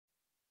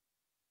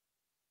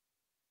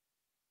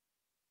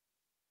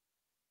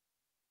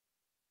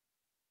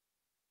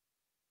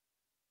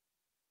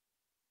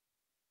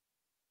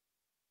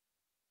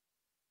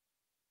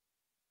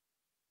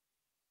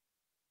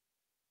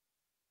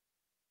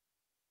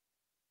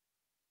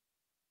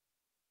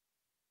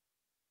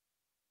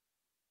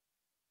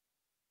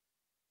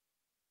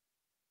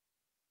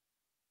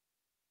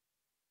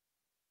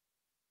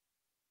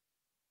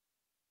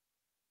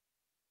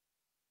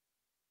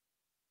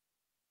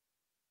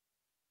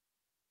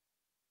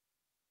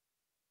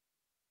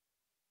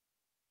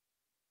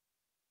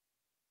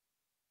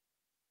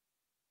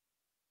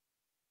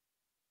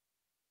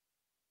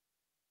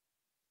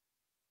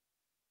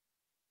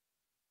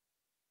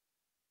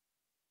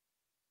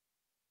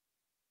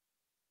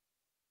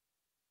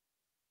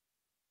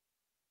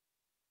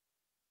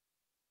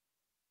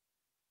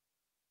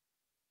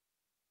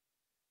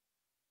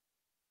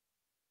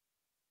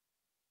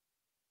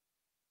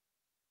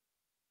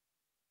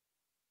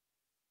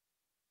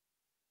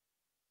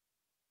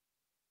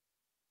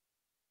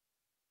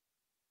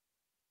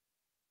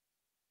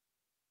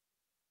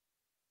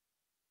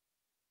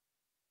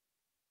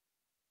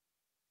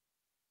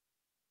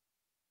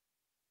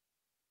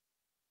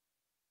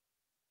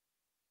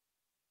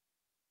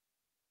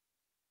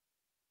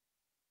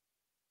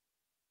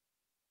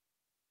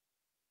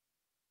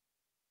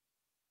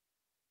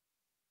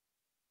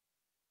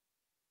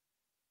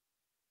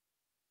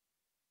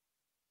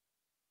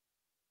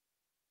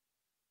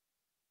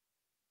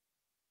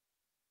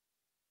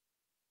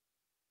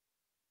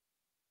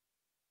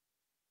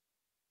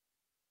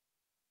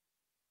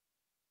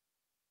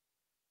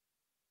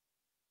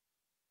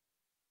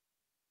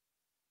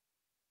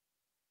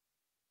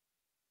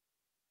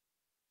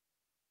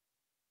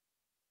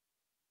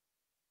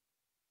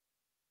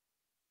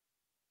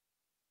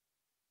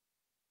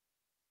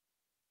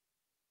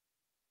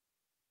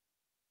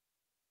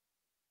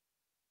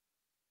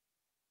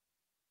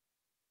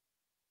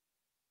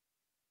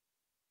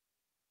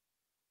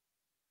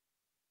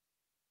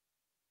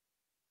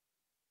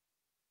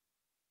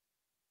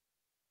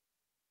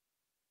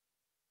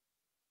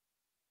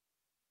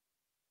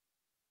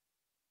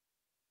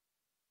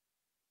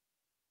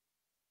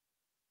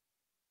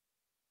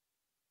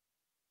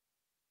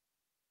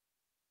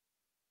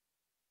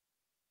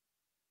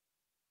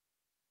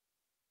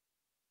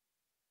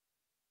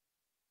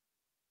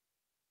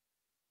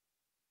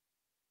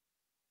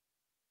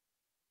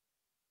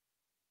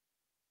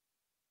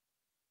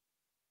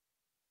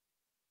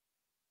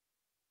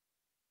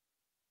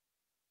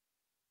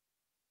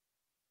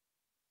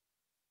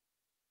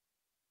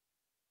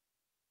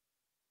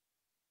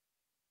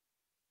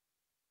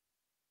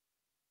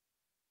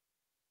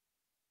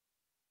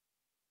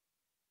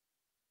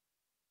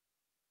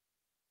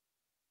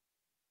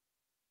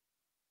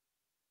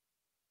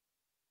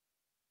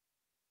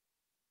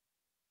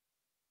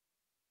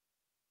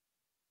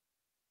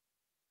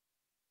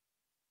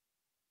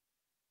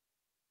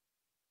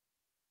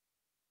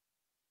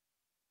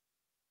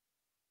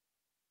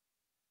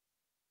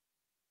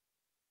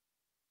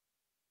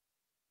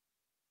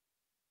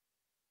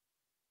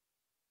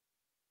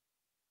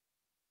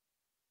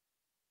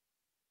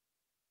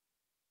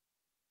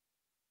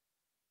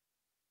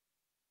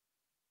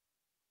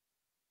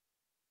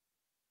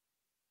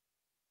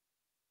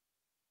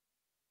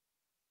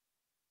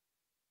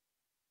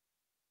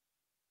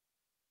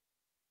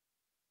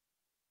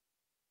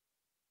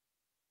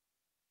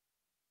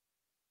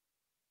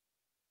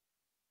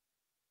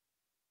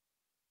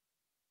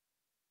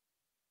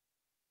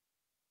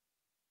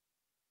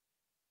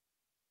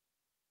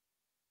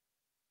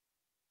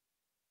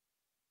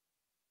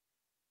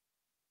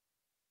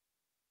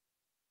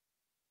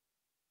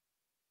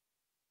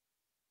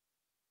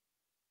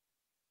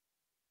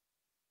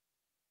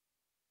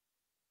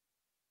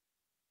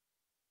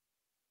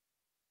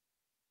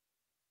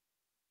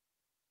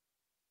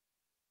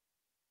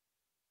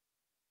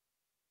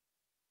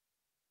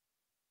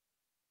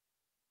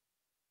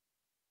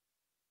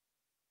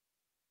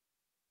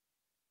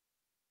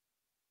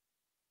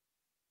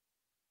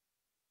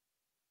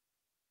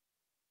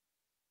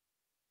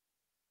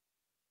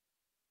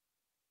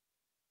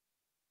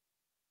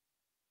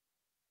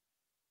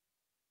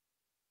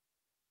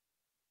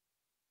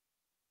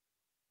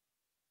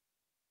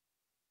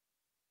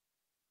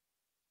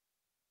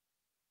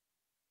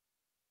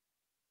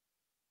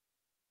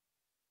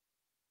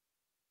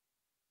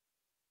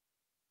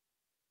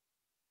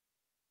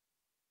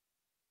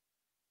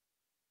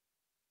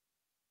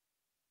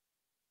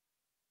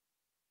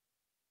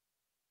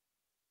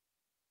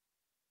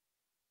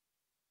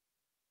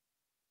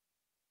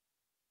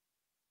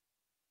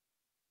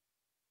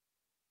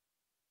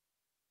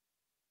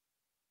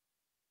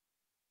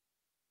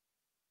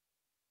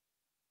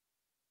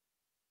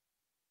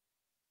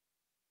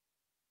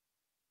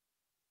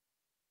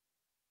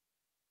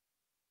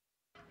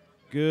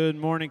Good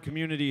morning,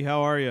 community.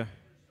 How are you?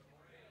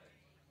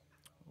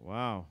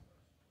 Wow.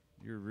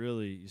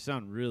 You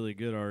sound really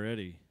good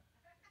already.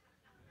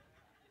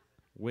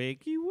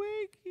 Wakey,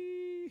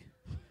 wakey.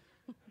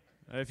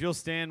 If you'll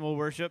stand, we'll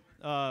worship.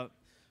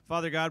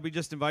 Father God, we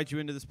just invite you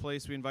into this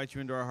place. We invite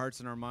you into our hearts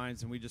and our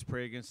minds, and we just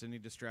pray against any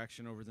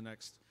distraction over the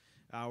next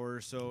hour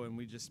or so, and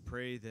we just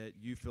pray that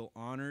you feel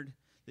honored,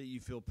 that you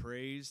feel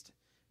praised,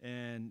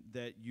 and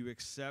that you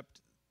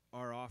accept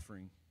our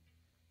offering.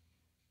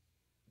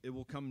 It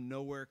will come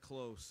nowhere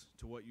close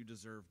to what you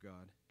deserve,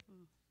 God,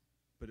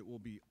 but it will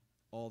be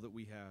all that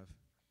we have.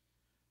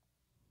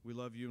 We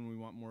love you and we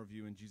want more of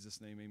you. In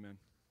Jesus' name, amen.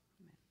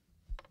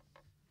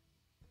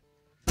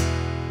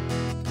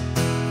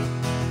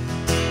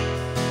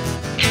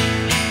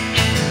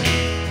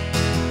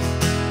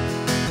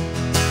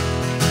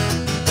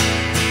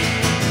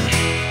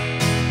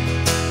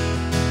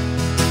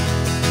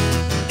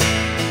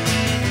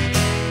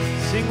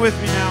 Sing with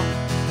me now.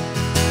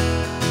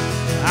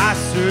 I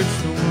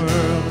searched the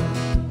world,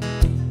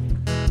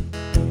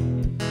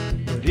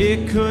 but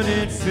it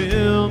couldn't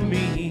fill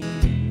me.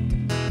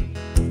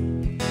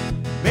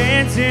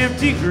 Man's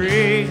empty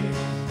grave,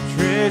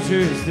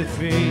 treasures that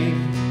fade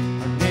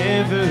are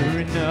never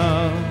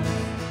enough.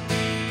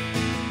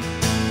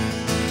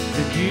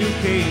 Then you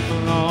came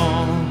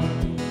along,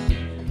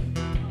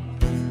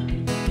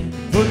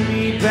 put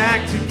me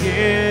back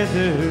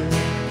together.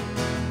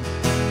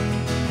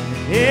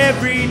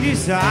 Every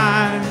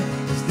desire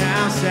is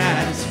now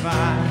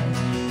satisfied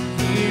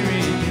here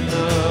in your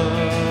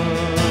love.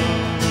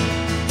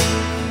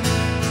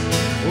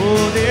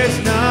 Oh, there's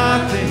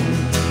nothing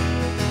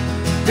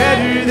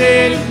better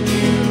than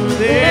you.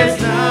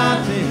 There's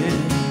nothing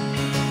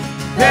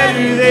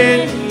better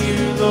than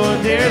you,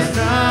 Lord. There's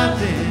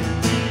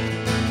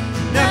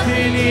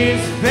nothing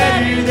is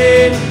better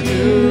than you.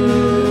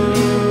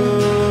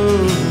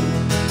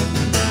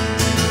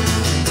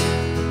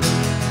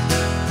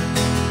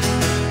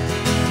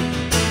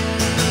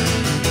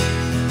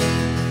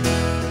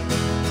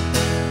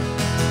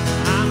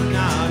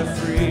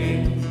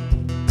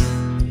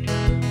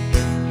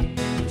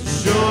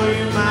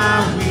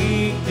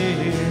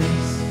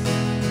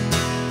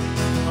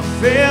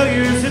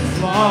 Failures and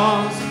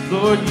flaws,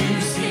 Lord,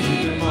 you've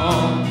seen them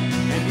all,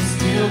 and you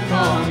still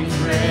call me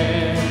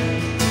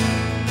friend.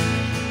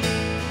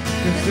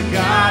 'Cause the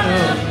God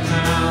of the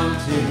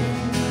mountain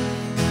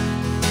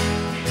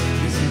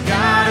is the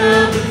God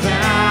of the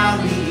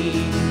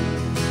valley.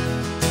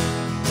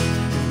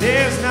 And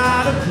there's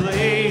not a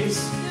place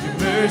where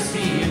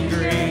mercy and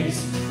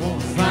grace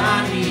won't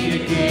find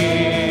me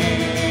again.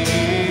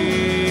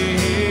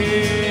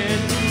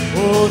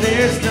 Oh,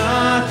 there's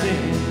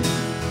nothing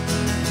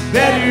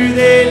better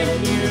than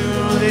you.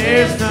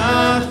 There's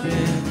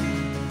nothing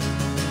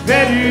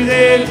better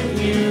than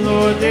you,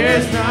 Lord.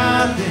 There's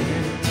nothing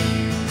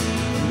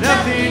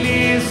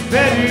is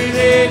better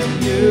than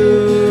you.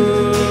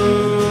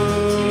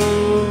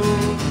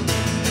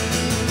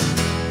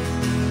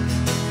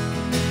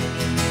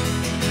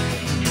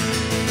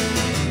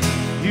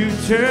 You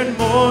turn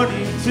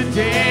mourning to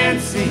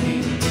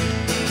dancing.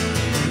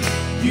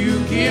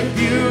 You give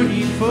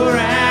beauty for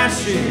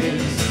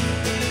ashes.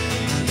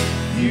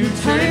 You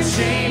turn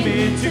shame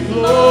into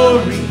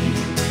glory.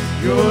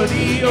 You're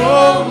the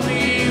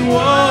only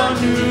one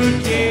who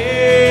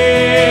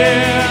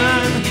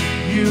can.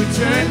 You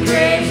turn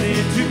graves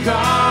into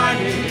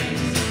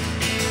gardens.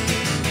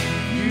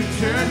 You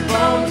turn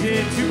bones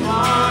into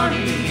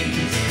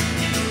armies.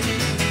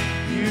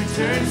 You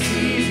turn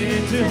seas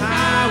into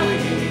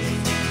highways.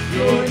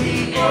 You're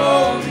the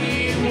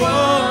only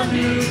one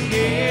who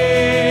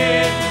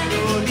can.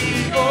 You're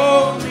the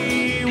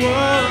only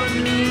one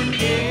who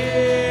can.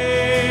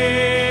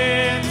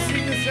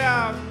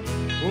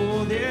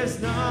 There's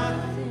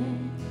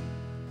nothing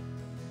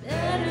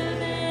better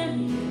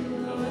than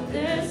you, Lord.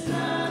 There's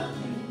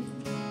nothing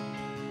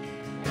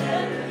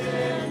better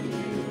than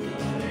you,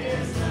 Lord.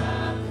 There's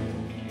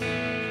nothing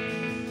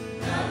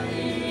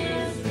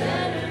is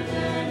better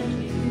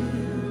than you.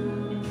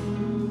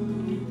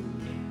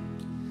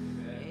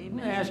 I'm going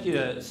to ask you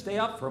to stay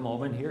up for a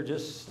moment here,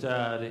 just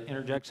to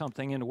interject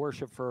something into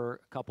worship for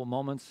a couple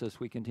moments as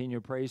we continue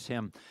to praise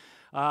Him.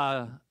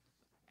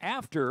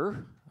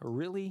 After a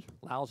really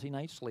lousy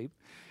night's sleep,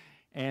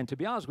 and to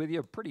be honest with you,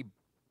 a pretty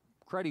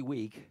cruddy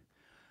week,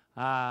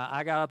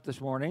 I got up this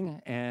morning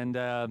and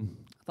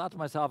thought to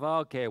myself,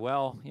 okay,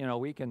 well,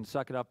 we can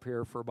suck it up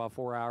here for about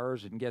 4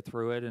 hours and get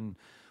through it and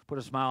put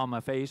a smile on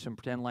my face and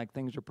pretend like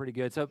things are pretty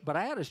good. But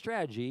I had a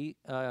strategy.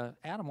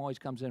 Adam always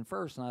comes in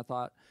first, and I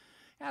thought,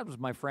 Adam's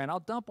my friend. I'll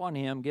dump on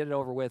him, get it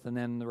over with, and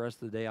then the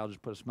rest of the day I'll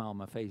just put a smile on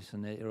my face,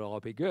 and it'll all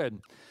be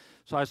good.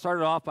 So I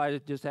started off by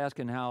just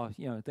asking how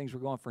things were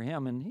going for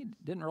him, and he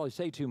didn't really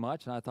say too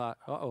much. And I thought,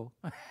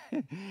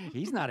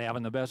 he's not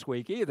having the best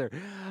week either.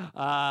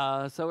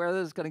 So where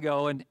this is going to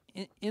go? And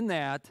in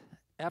that,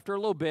 after a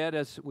little bit,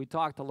 as we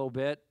talked a little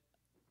bit,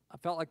 I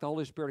felt like the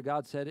Holy Spirit of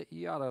God said,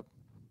 why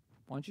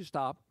don't you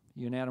stop?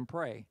 You and Adam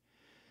pray.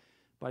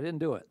 But I didn't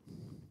do it.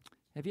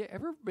 Have you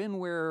ever been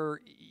where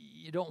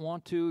you don't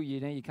want to.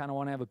 You kind of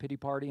want to have a pity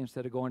party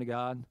instead of going to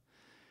God.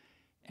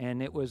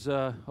 And it was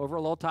over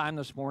a little time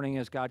this morning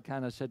as God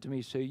kind of said to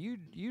me, so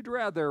you'd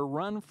rather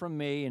run from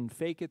me and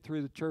fake it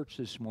through the church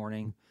this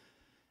morning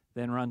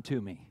than run to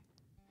me.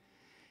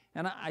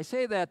 And I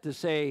say that to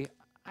say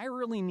I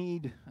really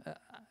need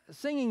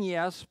singing,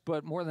 yes,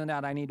 but more than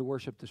that, I need to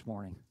worship this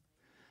morning.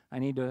 I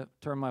need to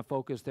turn my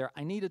focus there.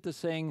 I needed to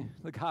sing,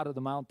 the God of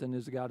the mountain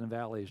is the God in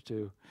valleys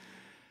too,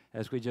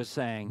 as we just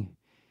sang.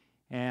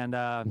 And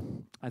I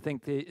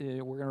think we're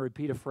going to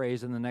repeat a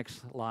phrase in the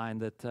next line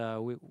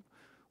that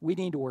we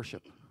need to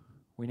worship.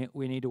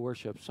 We need to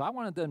worship. So I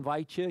wanted to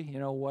invite you,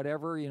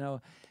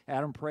 whatever,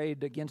 Adam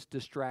prayed against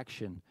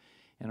distraction.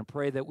 And I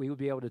pray that we would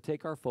be able to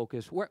take our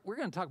focus. We're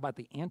going to talk about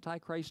the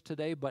Antichrist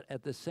today, but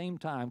at the same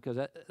time,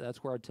 because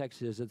that's where our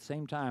text is, at the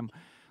same time,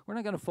 we're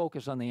not going to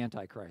focus on the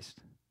Antichrist.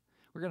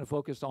 We're going to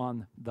focus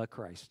on the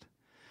Christ.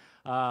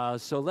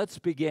 So let's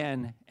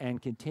begin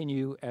and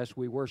continue as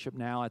we worship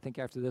now. I think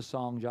after this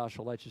song, Josh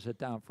will let you sit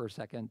down for a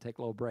second, take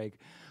a little break.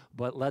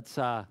 But let's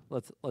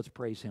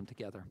praise him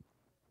together.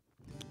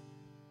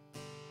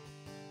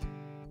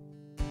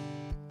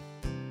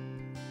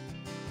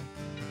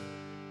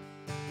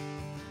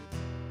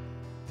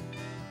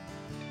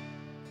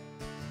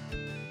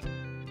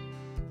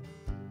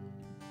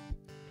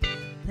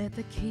 Let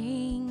the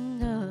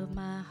King of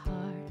my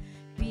heart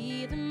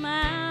be the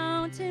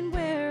mountain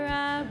where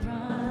I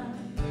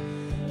run,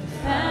 the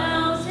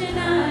fountain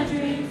I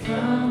drink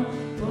from.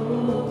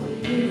 Oh,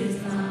 it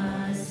is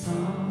my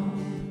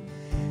song.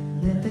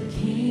 Let the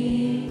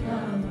King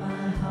of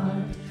my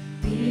heart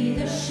be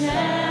the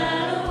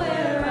shadow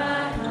where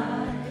I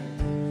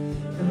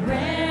hide, the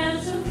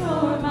ransom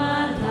for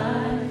my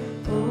life.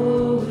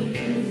 Oh, it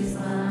is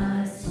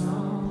my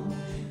song.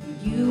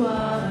 You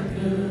are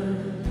good.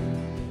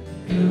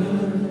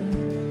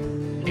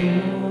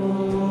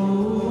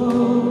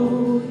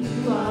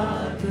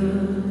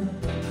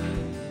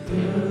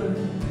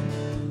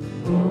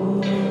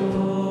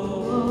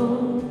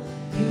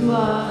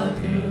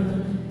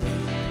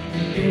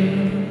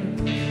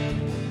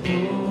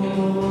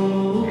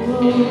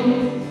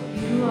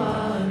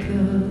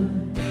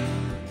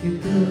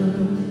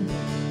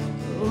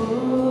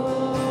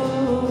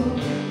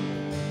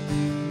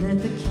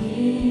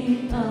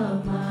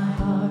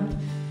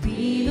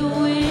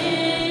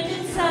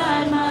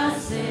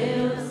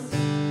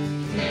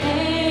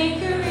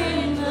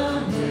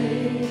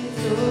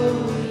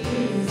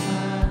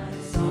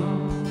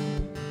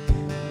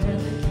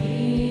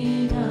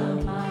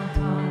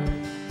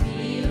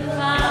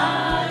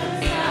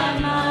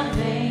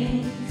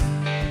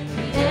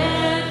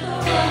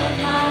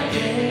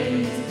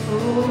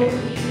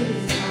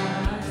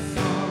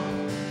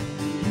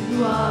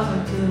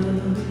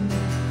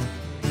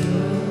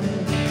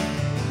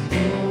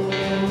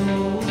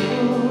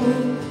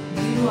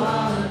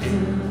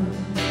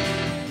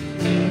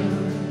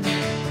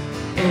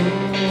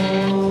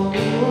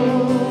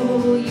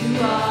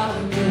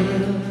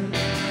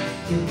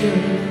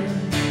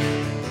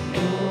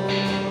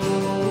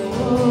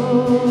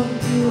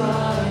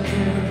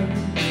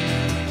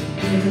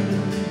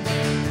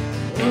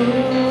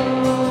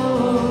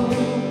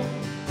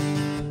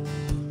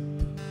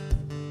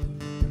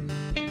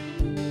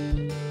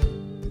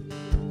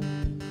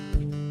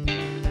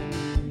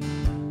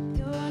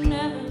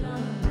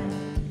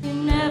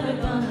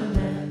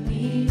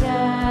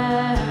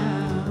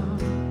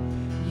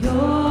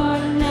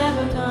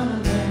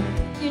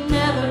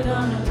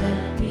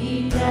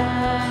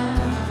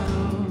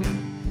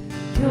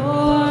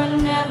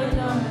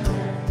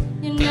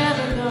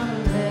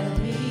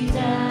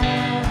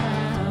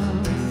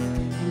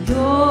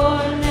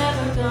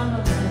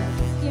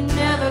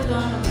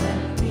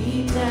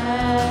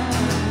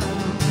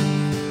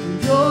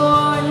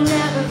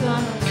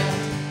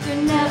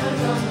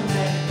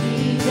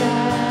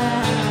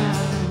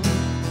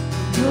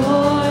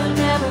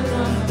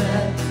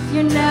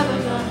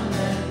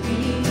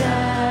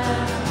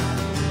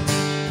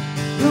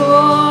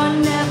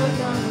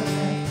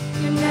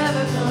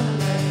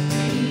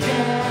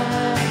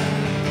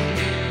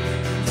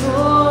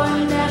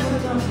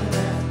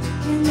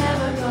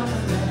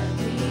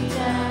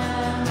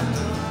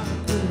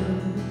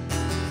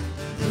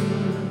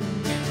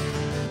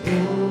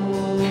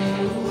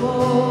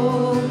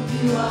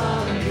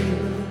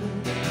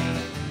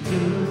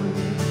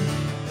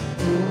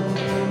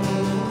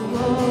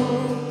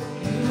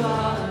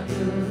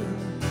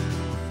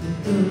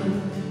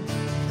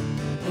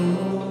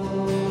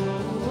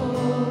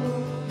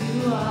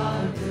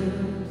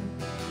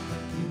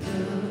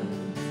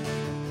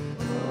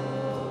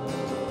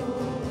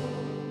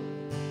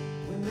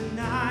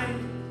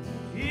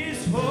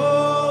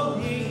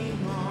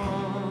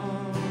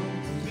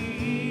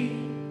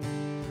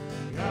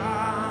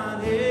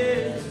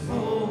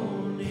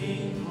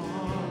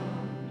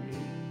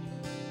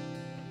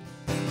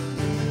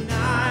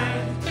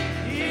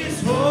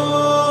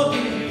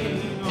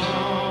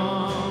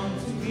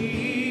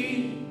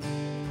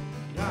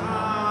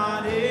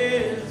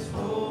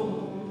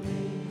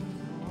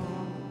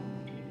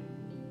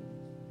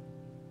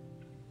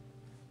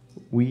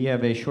 We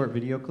have a short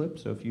video clip,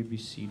 so if you'd be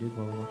seated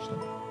while we watch that.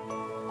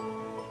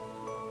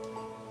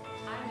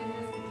 I'm in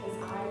this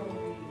because I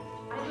believe.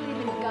 I believe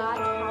in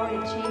God's power to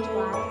change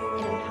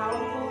lives in a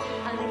powerful,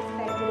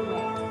 unexpected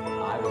way.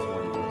 I was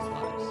one of those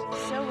lives.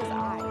 So was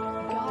I.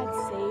 God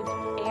saved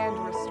and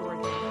restored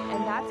me,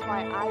 and that's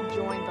why I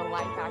joined the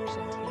Life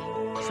Action team.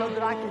 So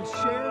that I can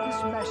share this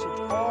message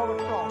all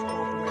across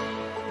North America.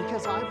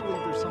 Because I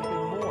believe there's something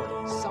more,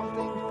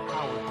 something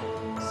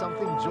powerful,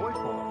 something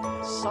joyful,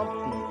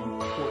 something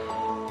important.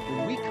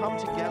 When we come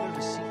together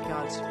to seek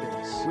God's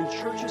face, when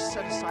churches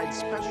set aside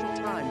special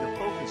time to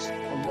focus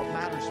on what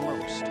matters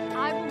most.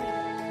 I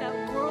believe that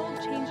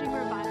world-changing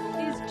revival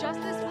is just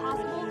as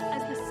possible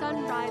as the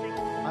sun rising.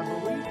 I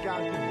believe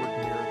God can work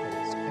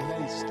miracles, and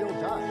that He still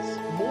does,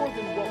 more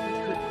than what we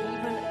could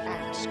even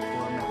ask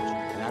or imagine.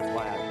 And that's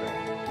why I pray.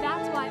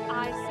 That's why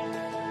I see.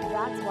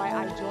 That's why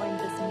I joined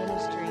this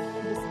ministry,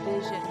 this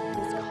vision,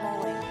 this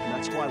calling. And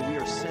that's why we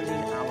are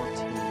sending our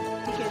team.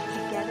 Because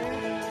together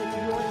with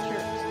your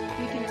church,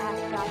 we can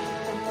ask God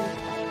for something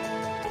special.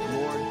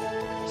 Lord,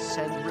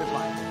 send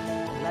revival.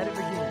 Let it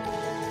begin for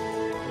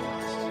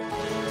us.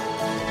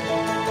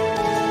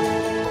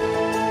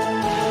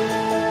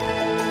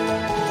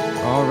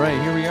 All right,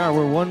 here we are.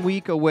 We're 1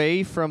 week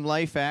away from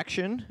Life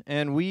Action,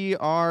 and we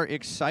are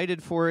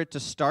excited for it to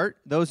start.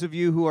 Those of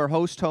you who are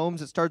host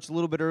homes, it starts a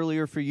little bit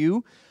earlier for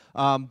you.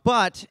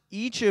 But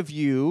each of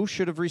you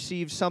should have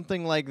received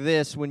something like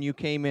this when you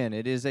came in.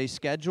 It is a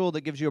schedule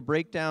that gives you a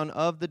breakdown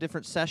of the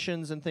different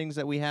sessions and things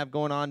that we have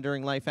going on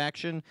during Life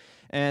Action.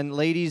 And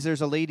ladies,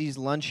 there's a ladies'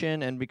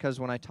 luncheon, and because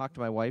when I talked to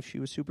my wife, she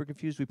was super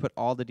confused, we put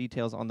all the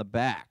details on the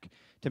back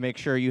to make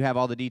sure you have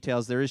all the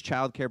details. There is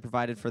childcare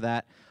provided for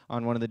that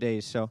on one of the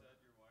days. So,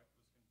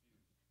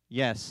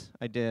 yes,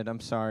 I did.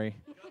 I'm sorry.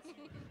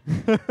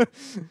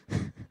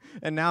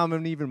 And now I'm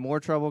in even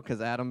more trouble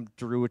because Adam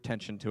drew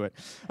attention to it.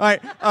 All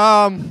right.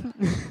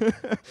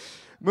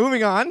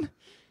 Moving on.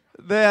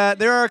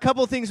 There are a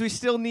couple things we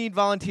still need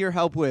volunteer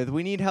help with.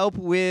 We need help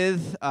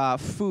with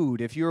food.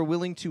 If you're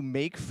willing to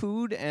make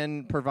food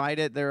and provide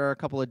it, there are a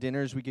couple of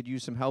dinners we could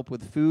use some help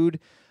with food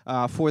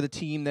for the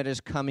team that is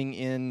coming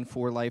in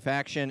for Life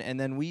Action. And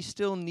then we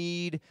still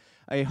need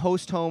a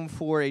host home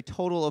for a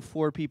total of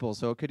 4 people.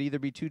 So it could either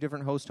be 2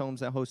 different host homes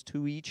that host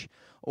 2 each,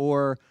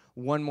 or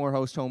one more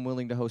host home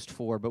willing to host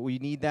 4. But we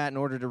need that in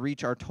order to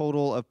reach our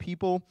total of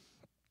people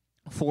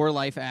for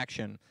Life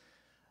Action.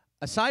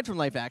 Aside from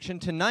Life Action,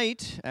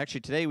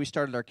 today we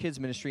started our kids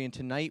ministry, and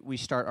tonight we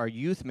start our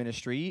youth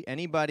ministry.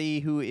 Anybody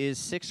who is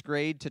 6th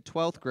grade to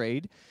 12th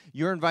grade,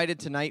 you're invited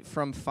tonight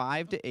from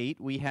 5 to 8.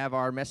 We have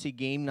our messy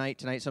game night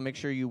tonight, so make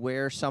sure you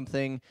wear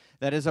something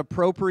that is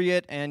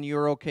appropriate and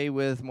you're okay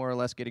with more or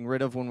less getting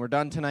rid of when we're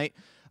done tonight.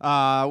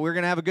 We're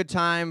going to have a good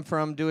time,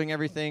 from doing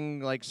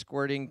everything like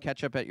squirting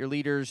ketchup at your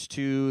leaders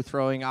to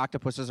throwing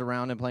octopuses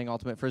around and playing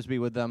Ultimate Frisbee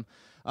with them.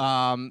 We're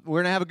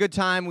going to have a good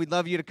time. We'd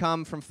love you to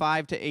come from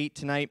 5 to 8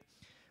 tonight.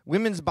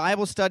 Women's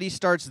Bible study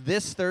starts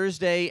this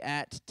Thursday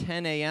at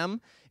 10 a.m.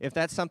 If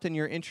that's something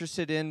you're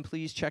interested in,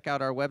 please check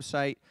out our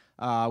website.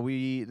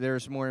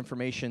 There's more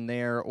information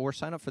there, or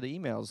sign up for the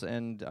emails,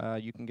 and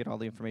you can get all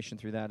the information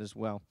through that as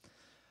well.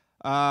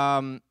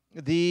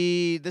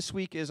 This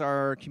week is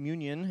our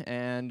communion,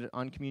 and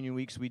on communion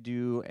weeks we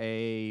do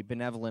a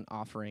benevolent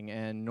offering,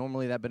 and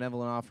normally that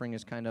benevolent offering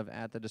is kind of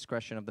at the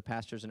discretion of the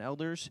pastors and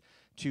elders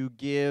to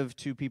give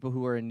to people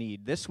who are in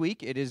need. This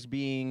week it is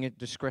being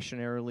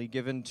discretionarily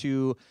given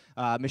to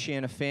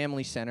Michiana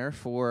Family Center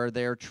for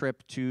their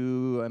trip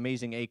to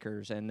Amazing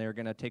Acres, and they're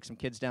going to take some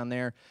kids down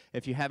there.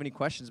 If you have any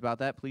questions about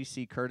that, please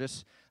see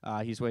Curtis.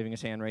 He's waving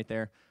his hand right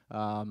there.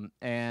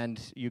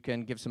 And you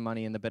can give some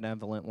money in the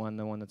benevolent one,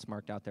 the one that's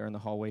marked out there in the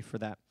hallway for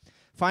that.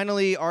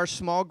 Finally, our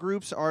small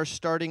groups are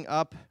starting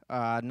up,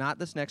 not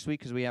this next week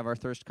because we have our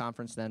Thirst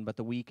Conference then, but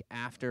the week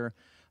after.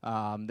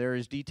 There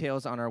is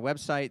details on our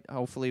website.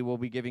 Hopefully we'll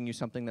be giving you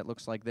something that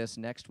looks like this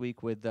next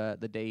week with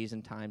the days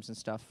and times and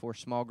stuff for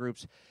small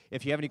groups.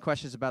 If you have any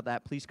questions about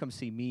that, please come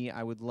see me.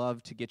 I would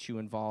love to get you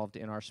involved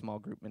in our small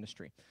group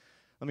ministry.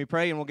 Let me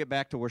pray, and we'll get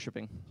back to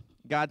worshiping.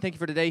 God, thank you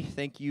for today.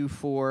 Thank you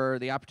for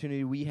the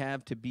opportunity we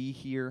have to be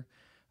here,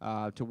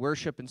 to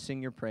worship and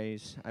sing your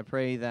praise. I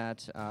pray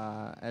that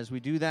as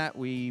we do that,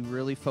 we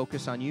really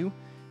focus on you,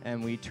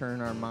 and we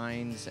turn our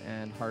minds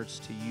and hearts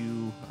to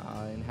you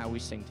in how we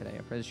sing today.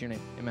 I pray this in your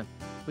name. Amen.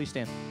 Please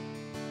stand.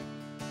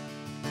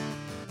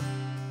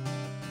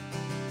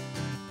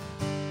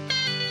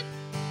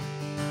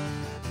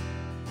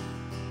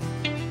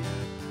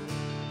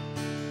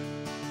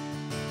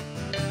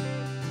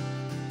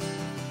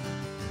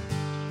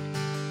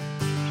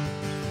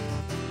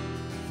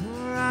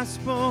 I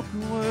spoke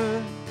a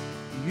word,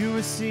 you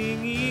were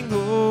singing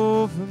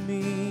over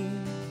me.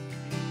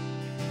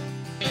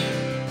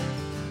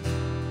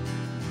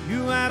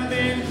 You have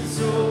been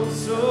so,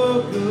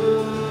 so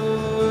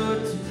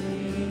good to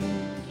me.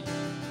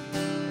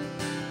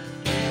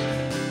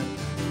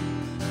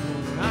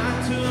 When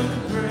I took a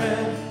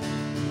breath,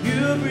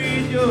 you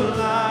breathed your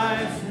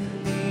life in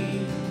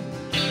me.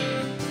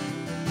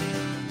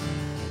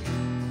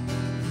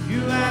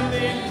 You have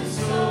been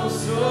so,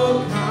 so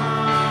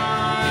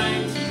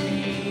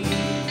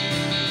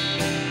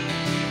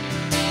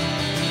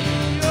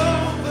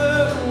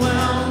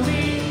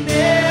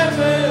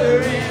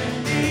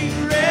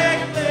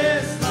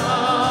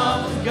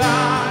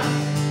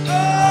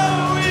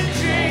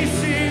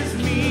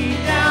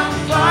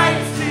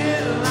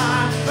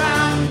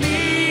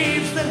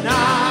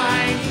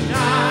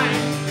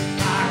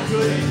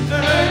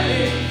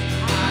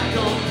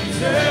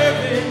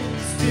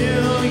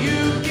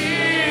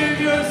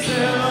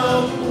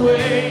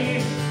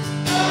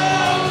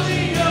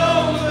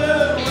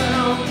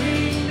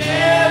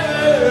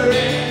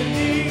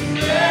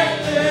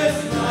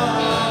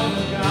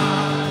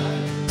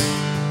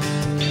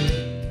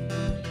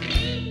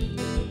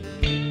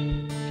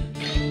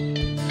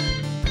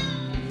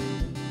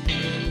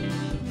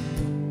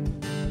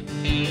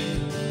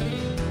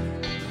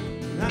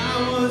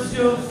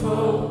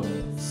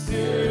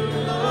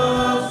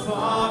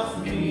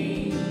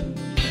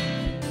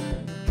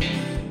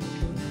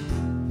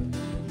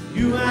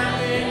You have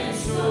been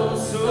so,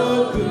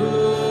 so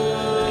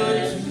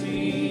good to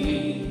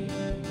me.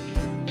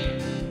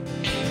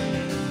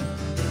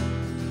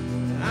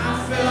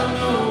 I felt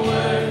no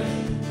worth,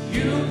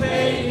 you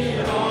paid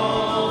it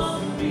all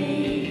for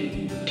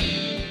me.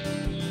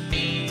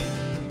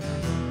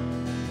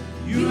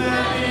 You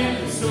have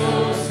been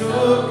so,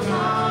 so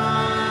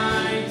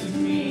kind to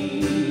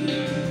me.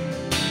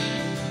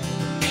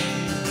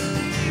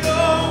 The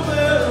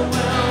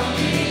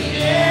overwhelming,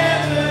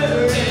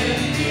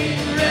 never-ending,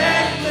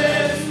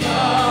 reckless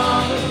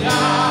love of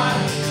God.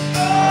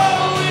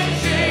 Oh, it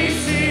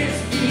chases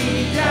me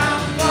down,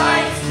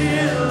 fights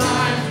till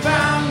I'm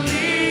found,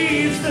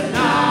 leaves the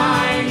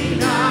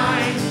 99.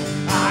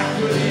 I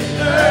couldn't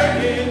earn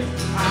it,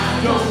 I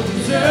don't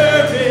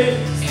deserve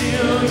it,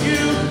 still you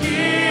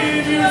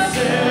give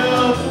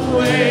yourself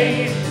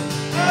away.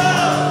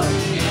 Oh,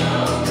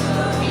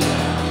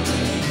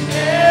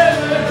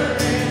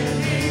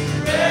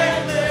 never-ending,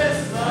 reckless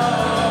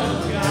love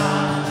of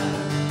God.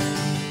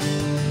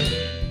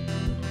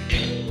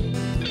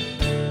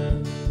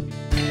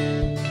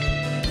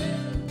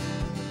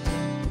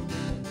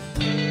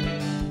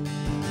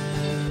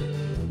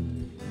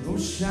 No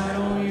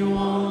shadow you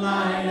won't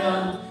light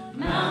up,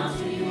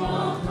 mountain you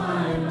won't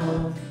climb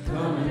up,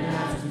 coming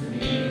after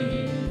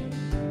me.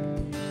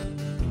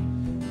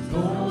 No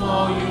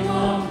wall you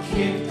won't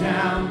kick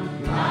down,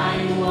 lie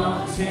you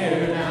won't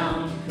tear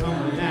down,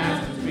 coming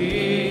after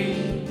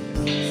me.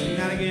 Sing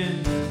that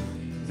again.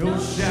 No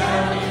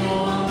shadow you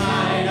won't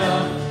light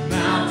up,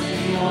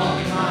 mountain you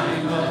won't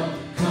climb up,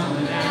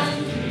 coming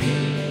after me.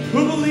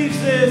 Who believes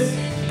this?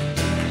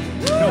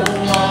 No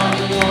wall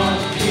you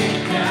won't kick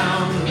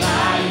down,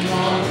 lie you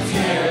won't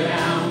tear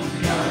down,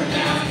 coming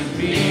after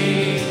me.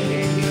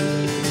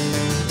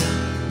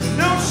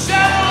 No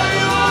shadow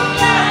you won't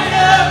light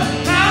up,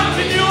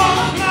 mountain you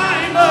won't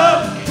climb up,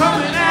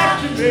 coming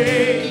after me.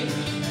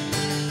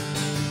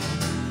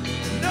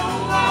 No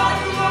wall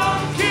you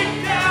won't kick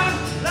down,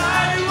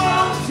 lie you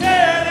won't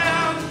tear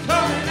down,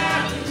 coming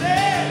after me.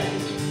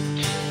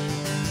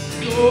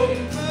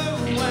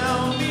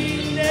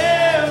 Overwhelming,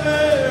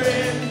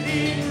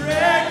 never-ending,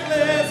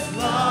 reckless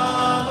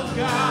love of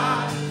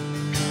God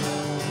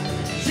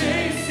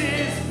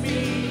chases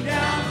me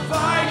down,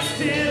 fights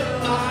till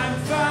I'm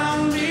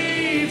found,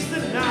 leaves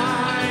the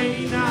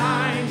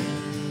 99.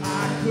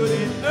 I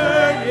couldn't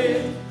earn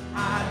it,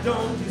 I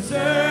don't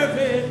deserve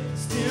it,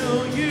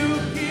 still you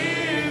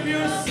give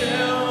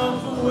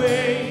yourself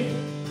away.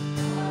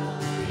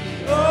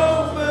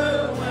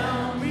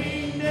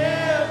 Overwhelming,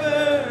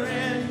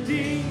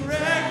 never-ending,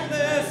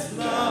 reckless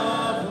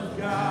love of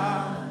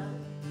God.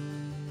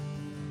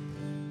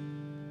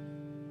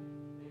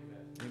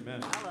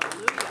 Amen.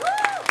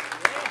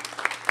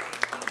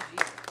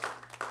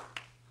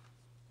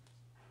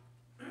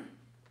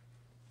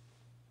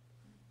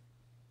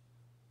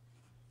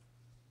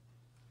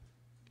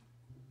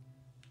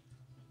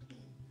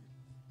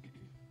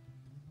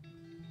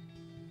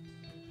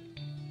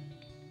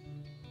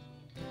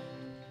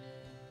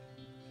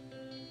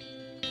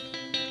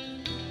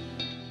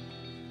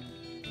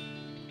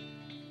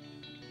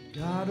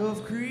 God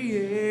of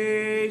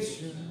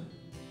creation,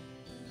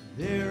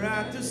 there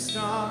at the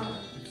start,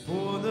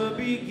 before the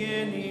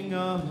beginning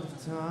of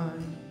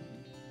time.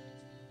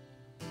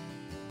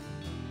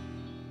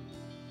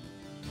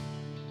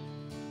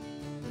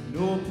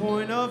 No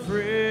point of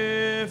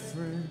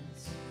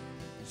reference,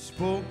 you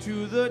spoke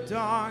to the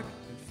dark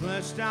and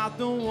fleshed out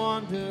the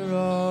wonder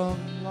of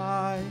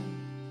life.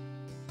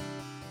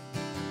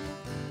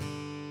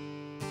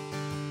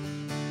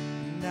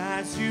 And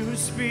as you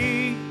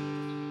speak,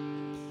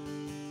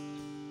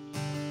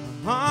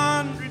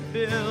 100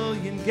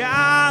 billion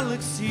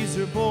galaxies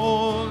are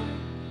born.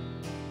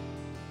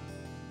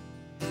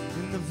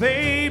 In the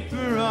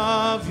vapor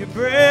of your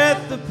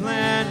breath, the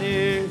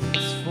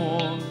planets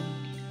form.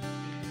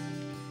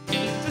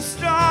 The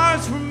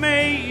stars were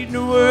made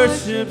to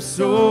worship,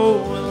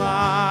 so will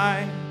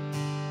I.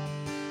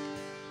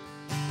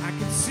 I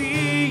can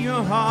see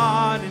your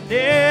heart in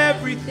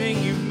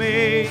everything you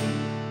made.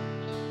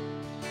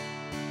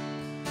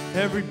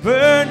 Every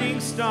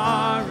burning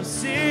star, a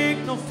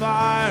signal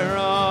fire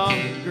of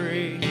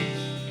grace.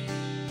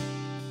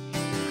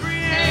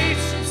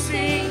 Creation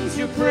sings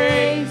your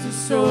praises,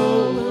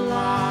 so will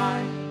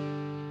I.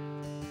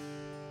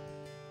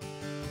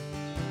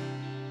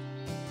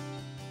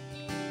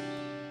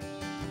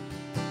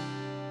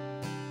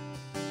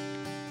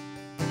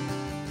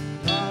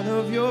 God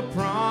of your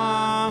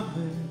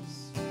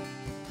promise,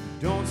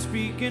 don't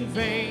speak in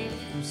vain,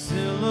 no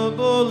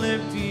syllable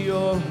empty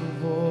or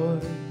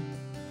void.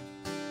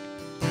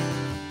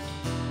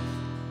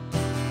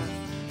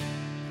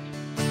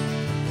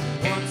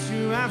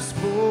 You have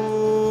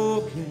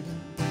spoken,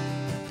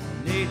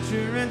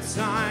 nature and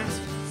signs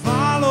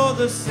follow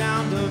the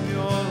sound of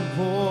your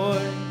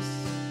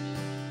voice.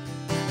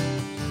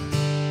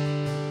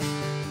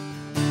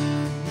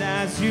 And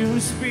as you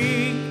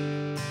speak,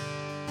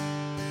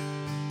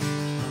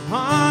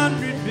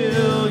 100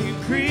 billion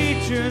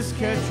creatures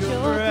catch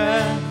your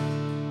breath.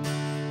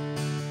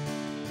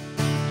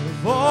 The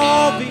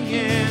loving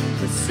in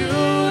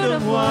pursuit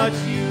of what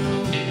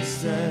you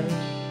said.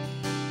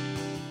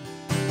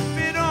 If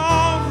it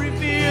all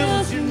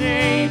reveals your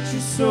nature,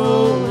 so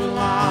will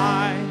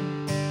I.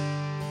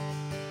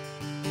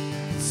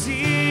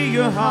 See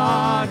your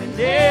heart in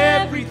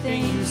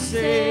everything you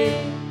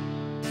say.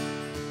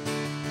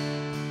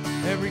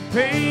 Every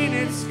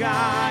painted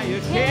sky,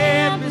 a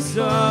canvas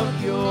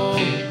of your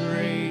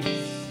grace.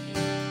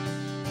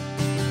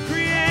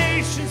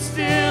 Creation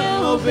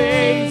still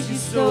obeys you,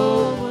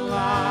 so will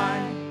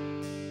I.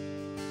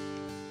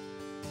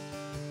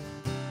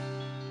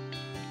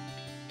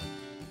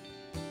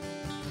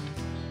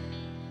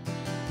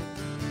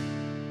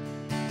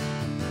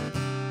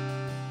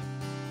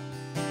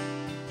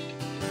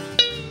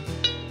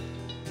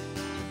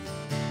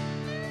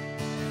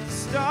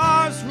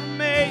 Stars were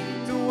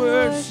made to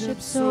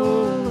worship,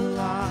 so will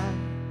I.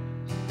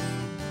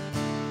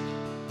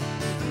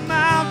 The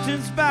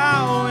mountains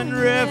bow in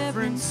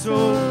reverence, so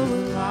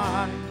will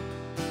I.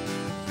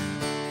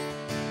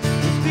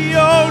 If the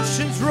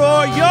oceans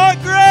roar your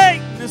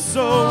greatness,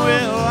 so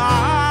will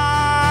I.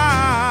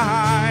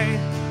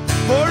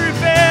 For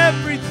if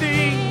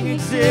everything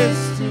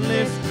exists to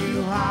lift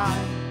you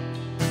high,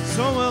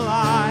 so will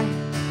I.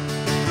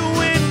 The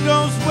wind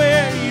goes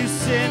where you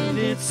send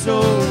it, so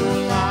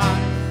will I.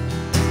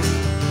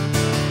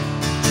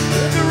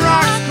 The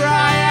rocks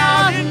cry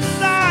out in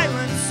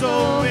silence,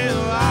 so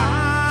will I.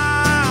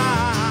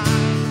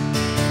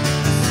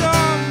 The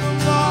sum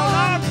of all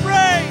our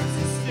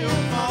praises still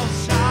falls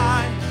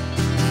shy.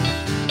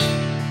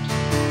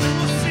 And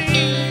we'll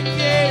sing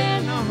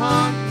again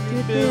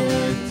 100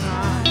 billion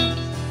times.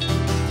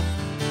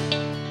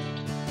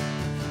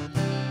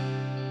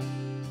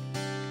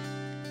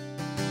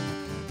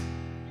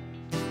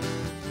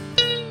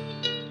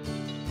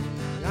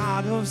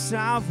 God of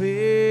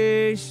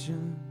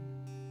salvation,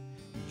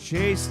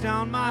 chase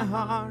down my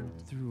heart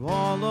through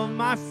all of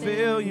my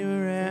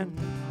failure and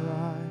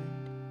pride.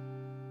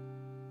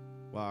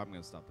 Wow, I'm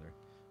going to stop there.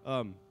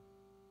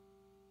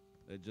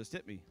 It just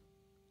hit me.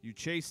 You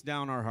chase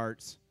down our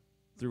hearts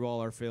through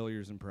all our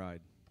failures and pride.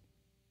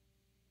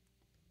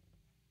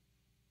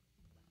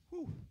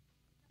 Whew.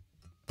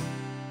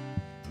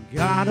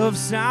 God of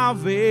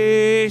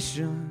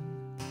salvation,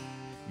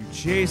 you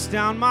chase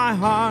down my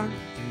heart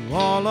through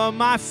all of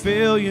my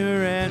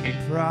failure and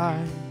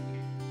pride.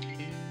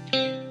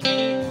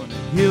 On the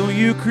hill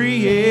you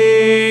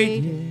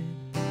created,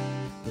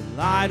 the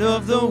light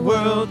of the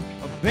world,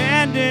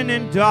 abandoned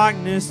in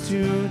darkness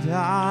to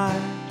die.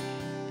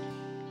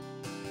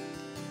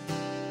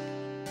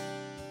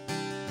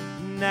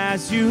 And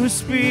as you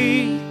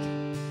speak,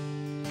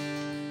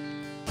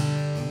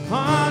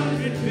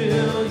 100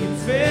 billion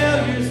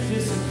failures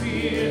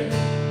disappear.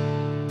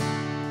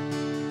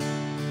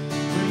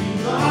 When you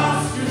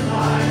lost your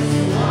life,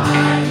 so I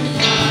can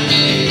find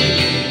it.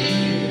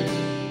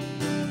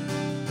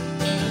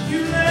 You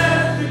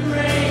left the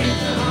grave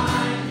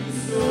behind you,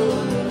 so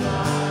will I.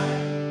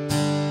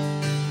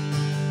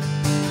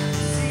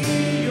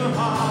 See your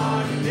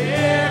heart in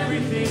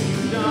everything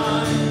you've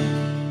done.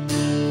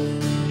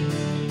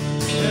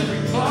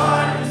 Every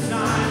part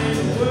designed and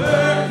a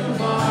work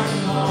of art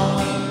and all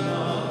of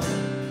love.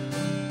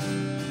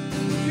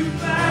 You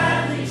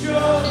gladly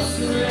chose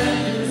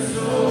surrender,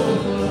 so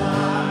will I.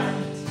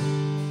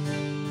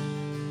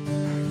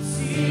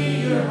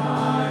 See your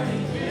heart in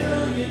a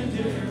billion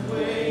different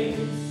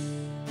ways.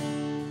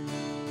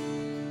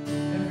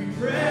 Every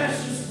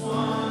precious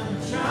one, a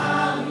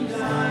child you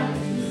died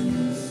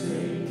to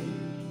save.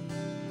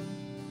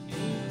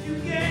 You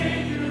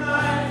gave your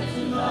life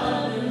to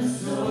love, and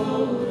so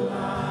will I.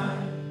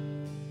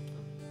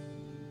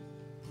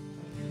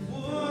 You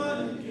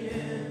would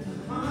again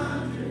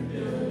 100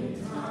 billion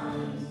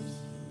times.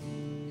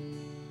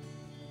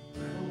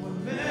 For what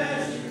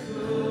measure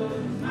could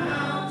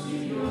amount to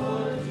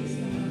your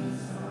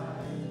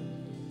desire?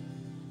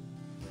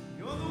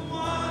 You're the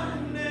one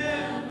who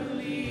never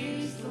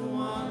leaves the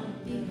one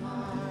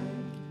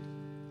behind.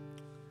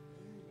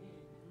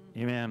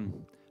 Amen.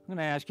 I'm going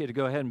to ask you to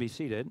go ahead and be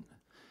seated.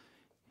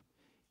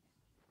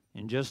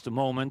 In just a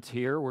moment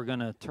here, we're going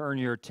to turn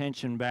your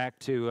attention back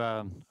to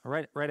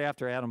right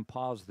after Adam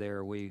paused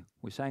there. We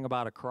sang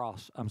about a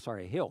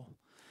hill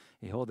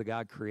that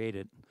God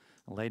created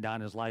and laid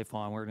down His life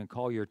on. We're going to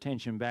call your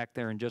attention back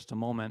there in just a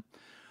moment.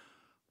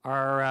 In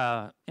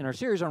our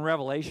series on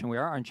Revelation, we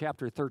are on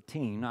chapter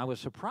 13. I was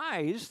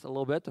surprised a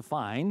little bit to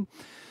find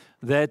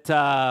that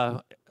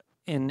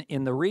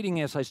in the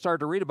reading, as I started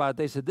to read about it,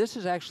 they said this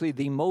is actually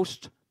the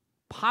most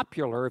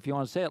popular, if you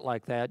want to say it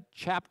like that,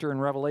 chapter in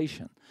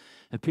Revelation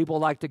that people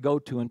like to go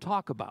to and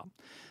talk about.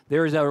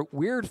 There is a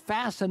weird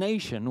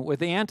fascination with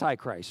the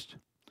Antichrist.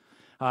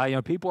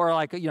 People are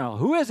like,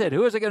 who is it?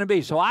 Who is it going to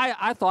be? So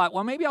I thought,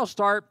 well, maybe I'll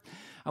start.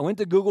 I went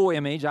to Google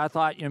Image. I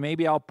thought,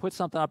 maybe I'll put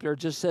something up there that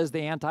just says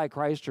the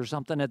Antichrist or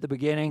something at the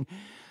beginning.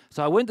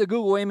 So I went to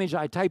Google Image.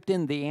 I typed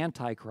in the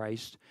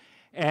Antichrist,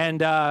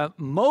 And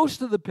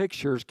most of the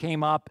pictures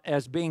came up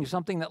as being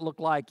something that looked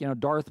like,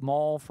 Darth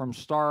Maul from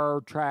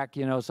Star Trek,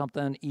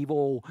 something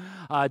evil,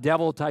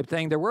 devil type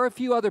thing. There were a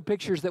few other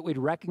pictures that we'd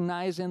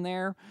recognize in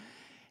there.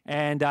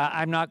 And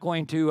I'm not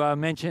going to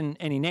mention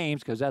any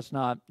names because that's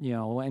not,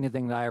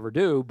 anything that I ever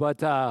do.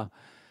 But a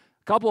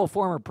couple of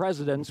former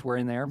presidents were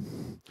in there.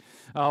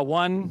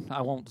 One,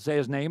 I won't say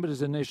his name, but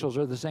his initials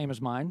are the same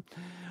as mine.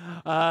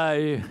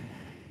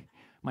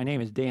 My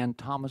name is Dan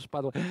Thomas, by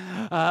the way.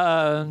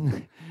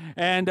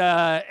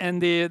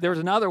 There was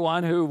another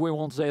one who we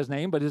won't say his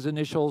name, but his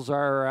initials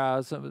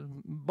are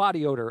some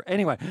body odor.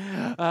 Anyway,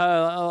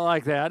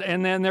 like that.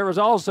 And then there was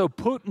also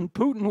Putin.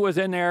 Putin was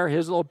in there,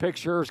 his little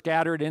picture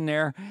scattered in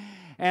there.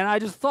 And I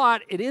just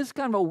thought it is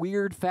kind of a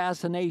weird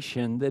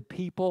fascination that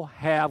people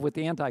have with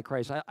the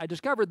Antichrist. I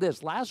discovered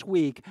this. Last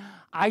week,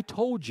 I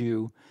told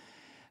you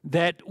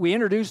that we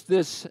introduced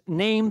this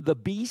name, the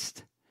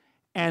Beast,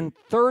 and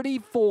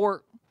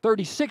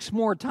 36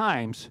 more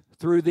times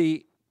through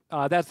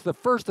that's the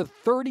first of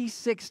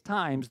 36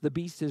 times the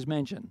beast is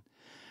mentioned.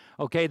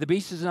 Okay, the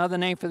beast is another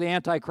name for the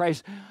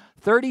Antichrist.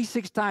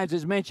 36 times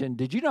is mentioned.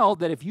 Did you know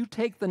that if you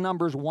take the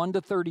numbers 1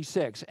 to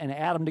 36 and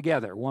add them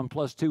together, 1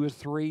 plus 2 is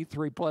 3,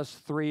 3 plus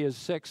 3 is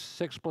 6,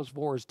 6 plus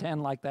 4 is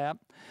 10, like that,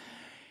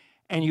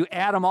 and you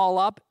add them all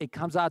up, it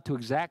comes out to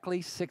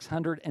exactly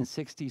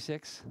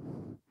 666.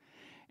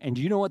 And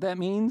do you know what that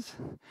means?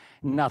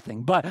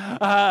 Nothing. But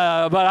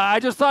I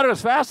just thought it was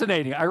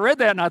fascinating. I read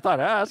that and I thought,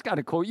 that's kind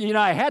of cool.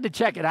 I had to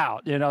check it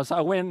out, so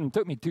I went and it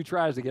took me 2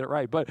 tries to get it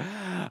right. But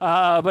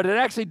it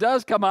actually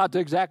does come out to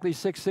exactly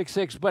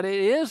 666. But it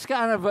is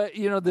kind of,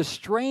 the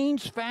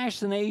strange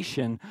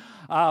fascination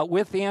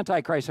with the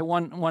Antichrist. And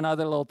one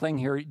other little thing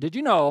here. Did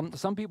you know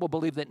some people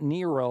believe that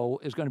Nero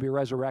is going to be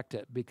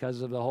resurrected because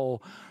of the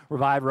whole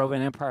revived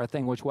Roman Empire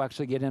thing, which we'll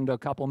actually get into a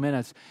couple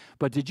minutes.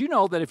 But did you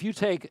know that if you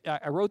take,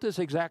 I wrote this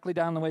exactly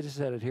down the way they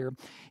said it here,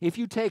 if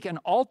you take an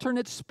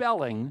alternate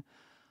spelling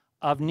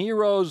of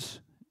Nero's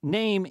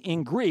name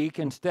in Greek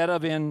instead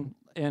of in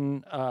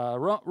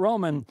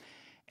Roman,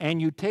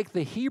 and you take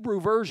the Hebrew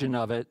version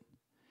of it,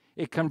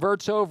 it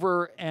converts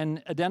over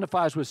and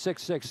identifies with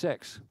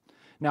 666.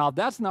 Now, if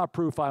that's not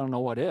proof, I don't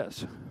know what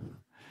is.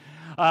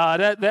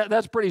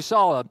 That's pretty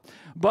solid.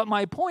 But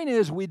my point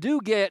is, we do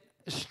get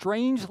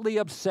strangely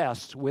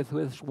obsessed with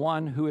this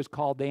one who is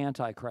called the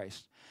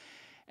Antichrist.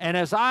 And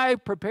as I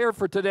prepared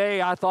for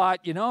today, I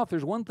thought, if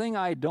there's one thing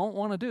I don't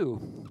want to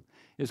do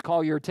is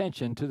call your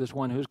attention to this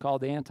one who's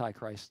called the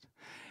Antichrist.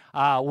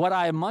 What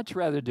I much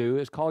rather do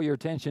is call your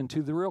attention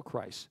to the real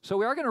Christ. So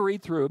we are going to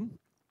read through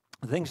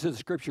the things that the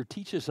Scripture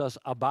teaches us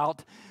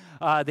about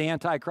the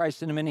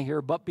Antichrist in a minute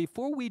here. But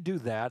before we do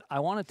that,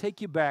 I want to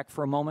take you back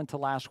for a moment to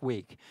last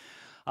week.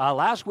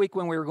 Last week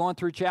when we were going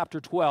through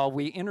chapter 12,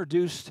 we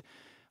introduced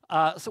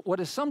what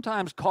is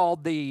sometimes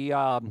called the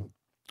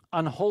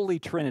unholy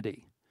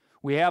Trinity.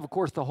 We have, of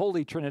course, the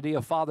Holy Trinity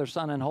of Father,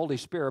 Son, and Holy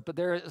Spirit,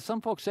 but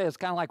some folks say it's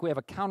kind of like we have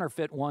a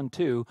counterfeit one,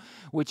 too,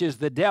 which is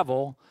the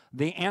devil,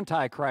 the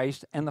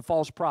Antichrist, and the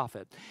false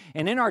prophet.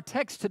 And in our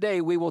text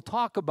today, we will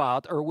talk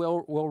about, or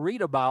we'll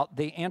read about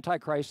the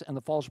Antichrist and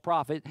the false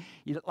prophet.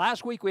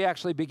 Last week, we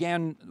actually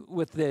began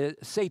with the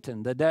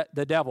Satan,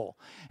 the devil,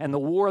 and the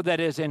war that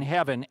is in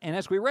heaven. And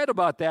as we read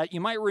about that, you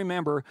might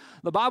remember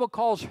the Bible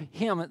calls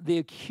him the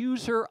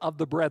accuser of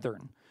the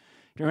brethren.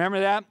 Do you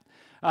remember that?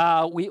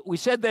 We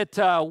said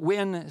that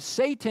when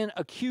Satan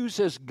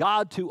accuses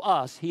God to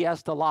us, he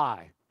has to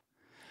lie.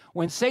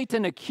 When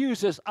Satan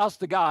accuses us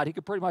to God, he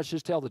could pretty much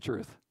just tell the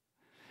truth.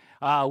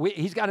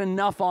 He's got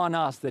enough on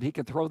us that he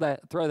can throw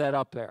that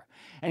up there.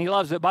 And he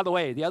loves it. By the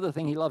way, the other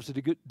thing he loves to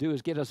do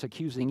is get us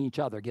accusing each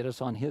other, get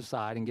us on his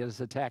side and get us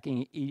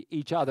attacking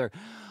each other.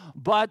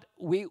 But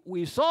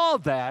we saw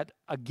that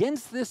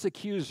against this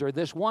accuser,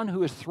 this one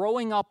who is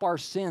throwing up our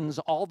sins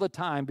all the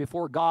time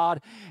before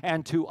God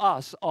and to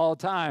us all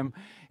the time,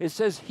 it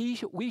says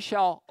we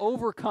shall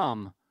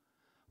overcome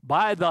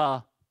by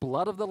the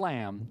blood of the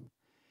Lamb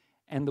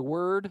and the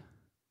word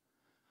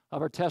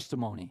of our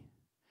testimony.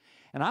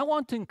 And I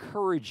want to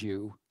encourage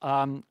you,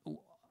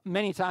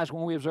 many times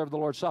when we observe the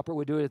Lord's Supper,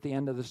 we do it at the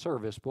end of the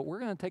service, but we're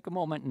going to take a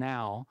moment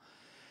now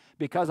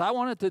because I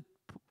wanted to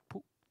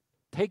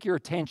take your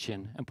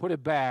attention and put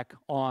it back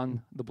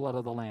on the blood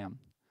of the Lamb.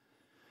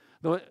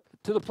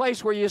 To the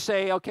place where you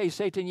say, okay,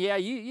 Satan, yeah,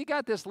 you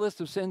got this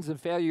list of sins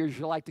and failures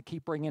you like to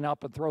keep bringing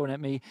up and throwing at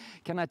me.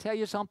 Can I tell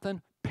you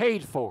something?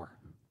 Paid for.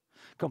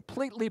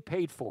 Completely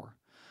paid for.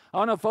 I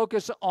want to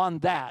focus on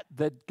that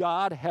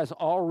God has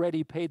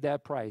already paid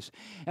that price.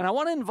 And I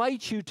want to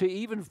invite you to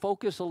even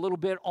focus a little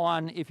bit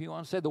on, if you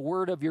want to say, the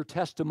word of your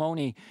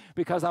testimony,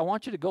 because I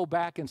want you to go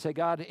back and say,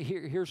 God,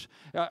 here's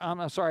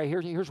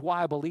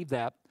why I believe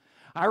that.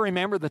 I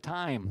remember the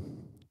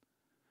time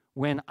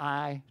when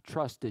I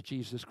trusted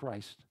Jesus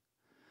Christ.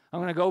 I'm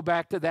going to go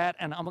back to that,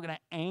 and I'm going to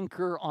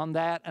anchor on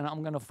that, and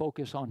I'm going to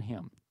focus on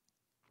Him.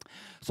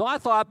 So I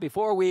thought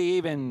before we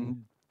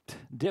even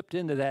dipped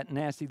into that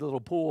nasty little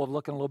pool of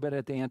looking a little bit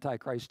at the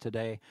Antichrist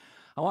today,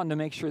 I wanted to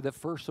make sure that,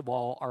 first of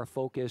all, our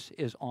focus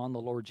is on the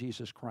Lord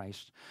Jesus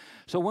Christ.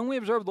 So when we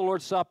observe the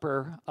Lord's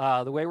Supper,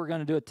 the way we're going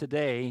to do it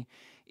today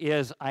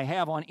is I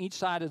have on each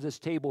side of this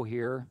table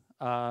here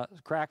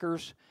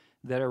crackers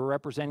that are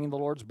representing the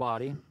Lord's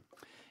body,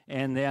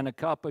 and then a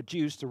cup of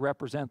juice to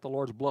represent the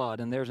Lord's blood.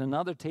 And there's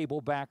another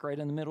table back right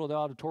in the middle of the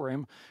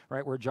auditorium,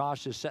 right where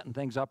Josh is setting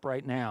things up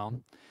right now.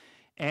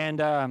 And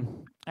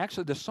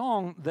actually, the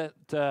song that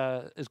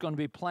is going to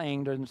be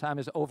playing during the time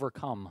is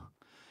Overcome.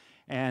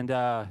 And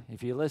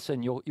if you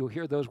listen, you'll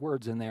hear those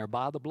words in there,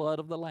 by the blood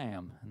of the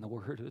Lamb and the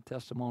word of the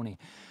testimony.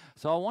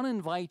 So I want to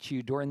invite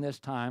you during this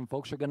time.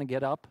 Folks are going to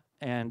get up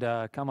and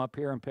come up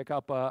here and pick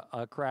up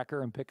a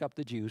cracker and pick up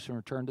the juice and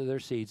return to their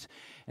seats,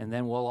 and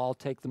then we'll all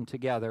take them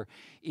together.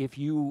 If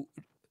you,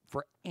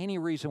 for any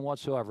reason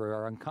whatsoever,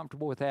 are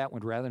uncomfortable with that,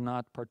 would rather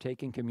not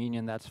partake in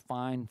communion, that's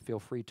fine. Feel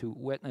free to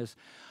witness.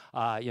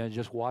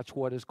 Just watch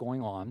what is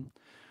going on.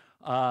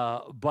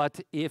 But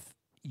if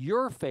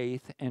your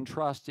faith and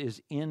trust is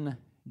in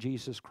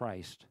Jesus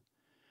Christ,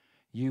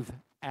 you've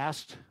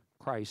asked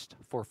Christ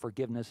for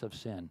forgiveness of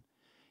sin.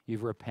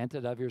 You've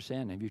repented of your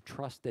sin, and you've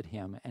trusted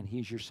him, and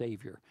he's your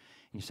Savior.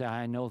 And you say,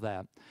 I know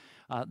that.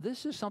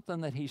 This is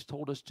something that he's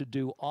told us to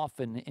do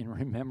often in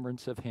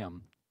remembrance of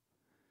him,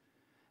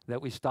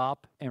 that we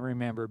stop and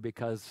remember,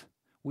 because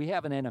we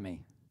have an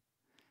enemy.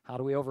 How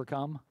do we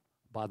overcome?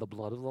 By the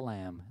blood of the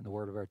Lamb and the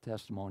word of our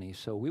testimony.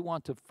 So we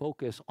want to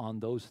focus on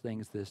those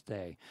things this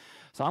day.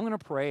 So I'm going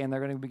to pray, and they're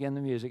going to begin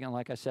the music. And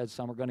like I said,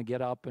 some are going to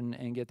get up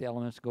and get the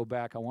elements to go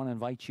back. I want to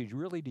invite you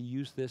really to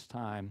use this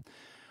time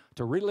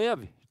to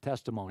relive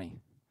testimony,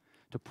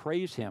 to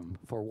praise him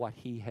for what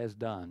he has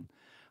done,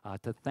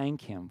 to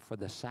thank him for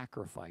the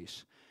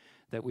sacrifice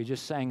that we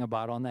just sang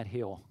about on that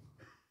hill.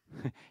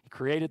 He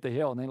created the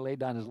hill, and then laid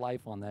down his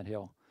life on that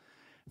hill.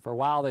 For a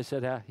while, they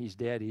said, he's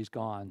dead, he's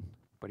gone,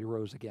 but he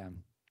rose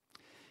again.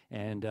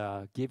 And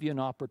give you an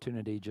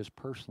opportunity just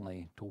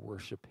personally to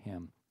worship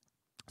him.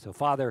 So,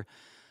 Father,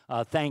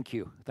 thank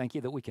you. Thank you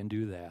that we can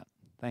do that.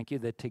 Thank you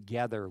that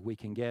together we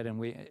can get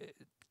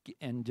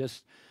and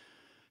just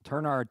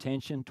turn our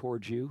attention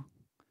towards you,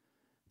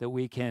 that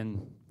we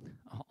can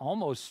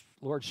almost,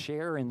 Lord,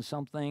 share in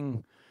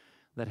something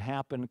that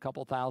happened a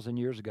couple thousand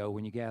years ago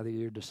when you gathered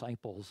your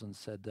disciples and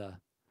said,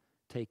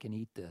 take and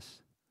eat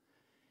this,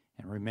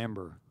 and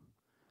remember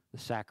the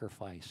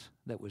sacrifice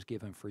that was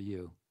given for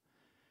you.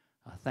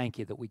 Thank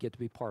you that we get to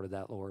be part of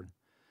that, Lord.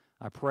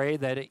 I pray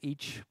that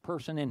each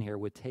person in here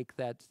would take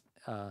that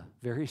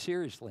very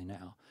seriously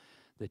now,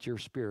 that your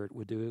Spirit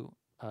would do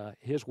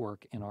his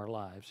work in our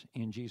lives.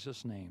 In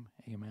Jesus' name,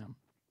 amen.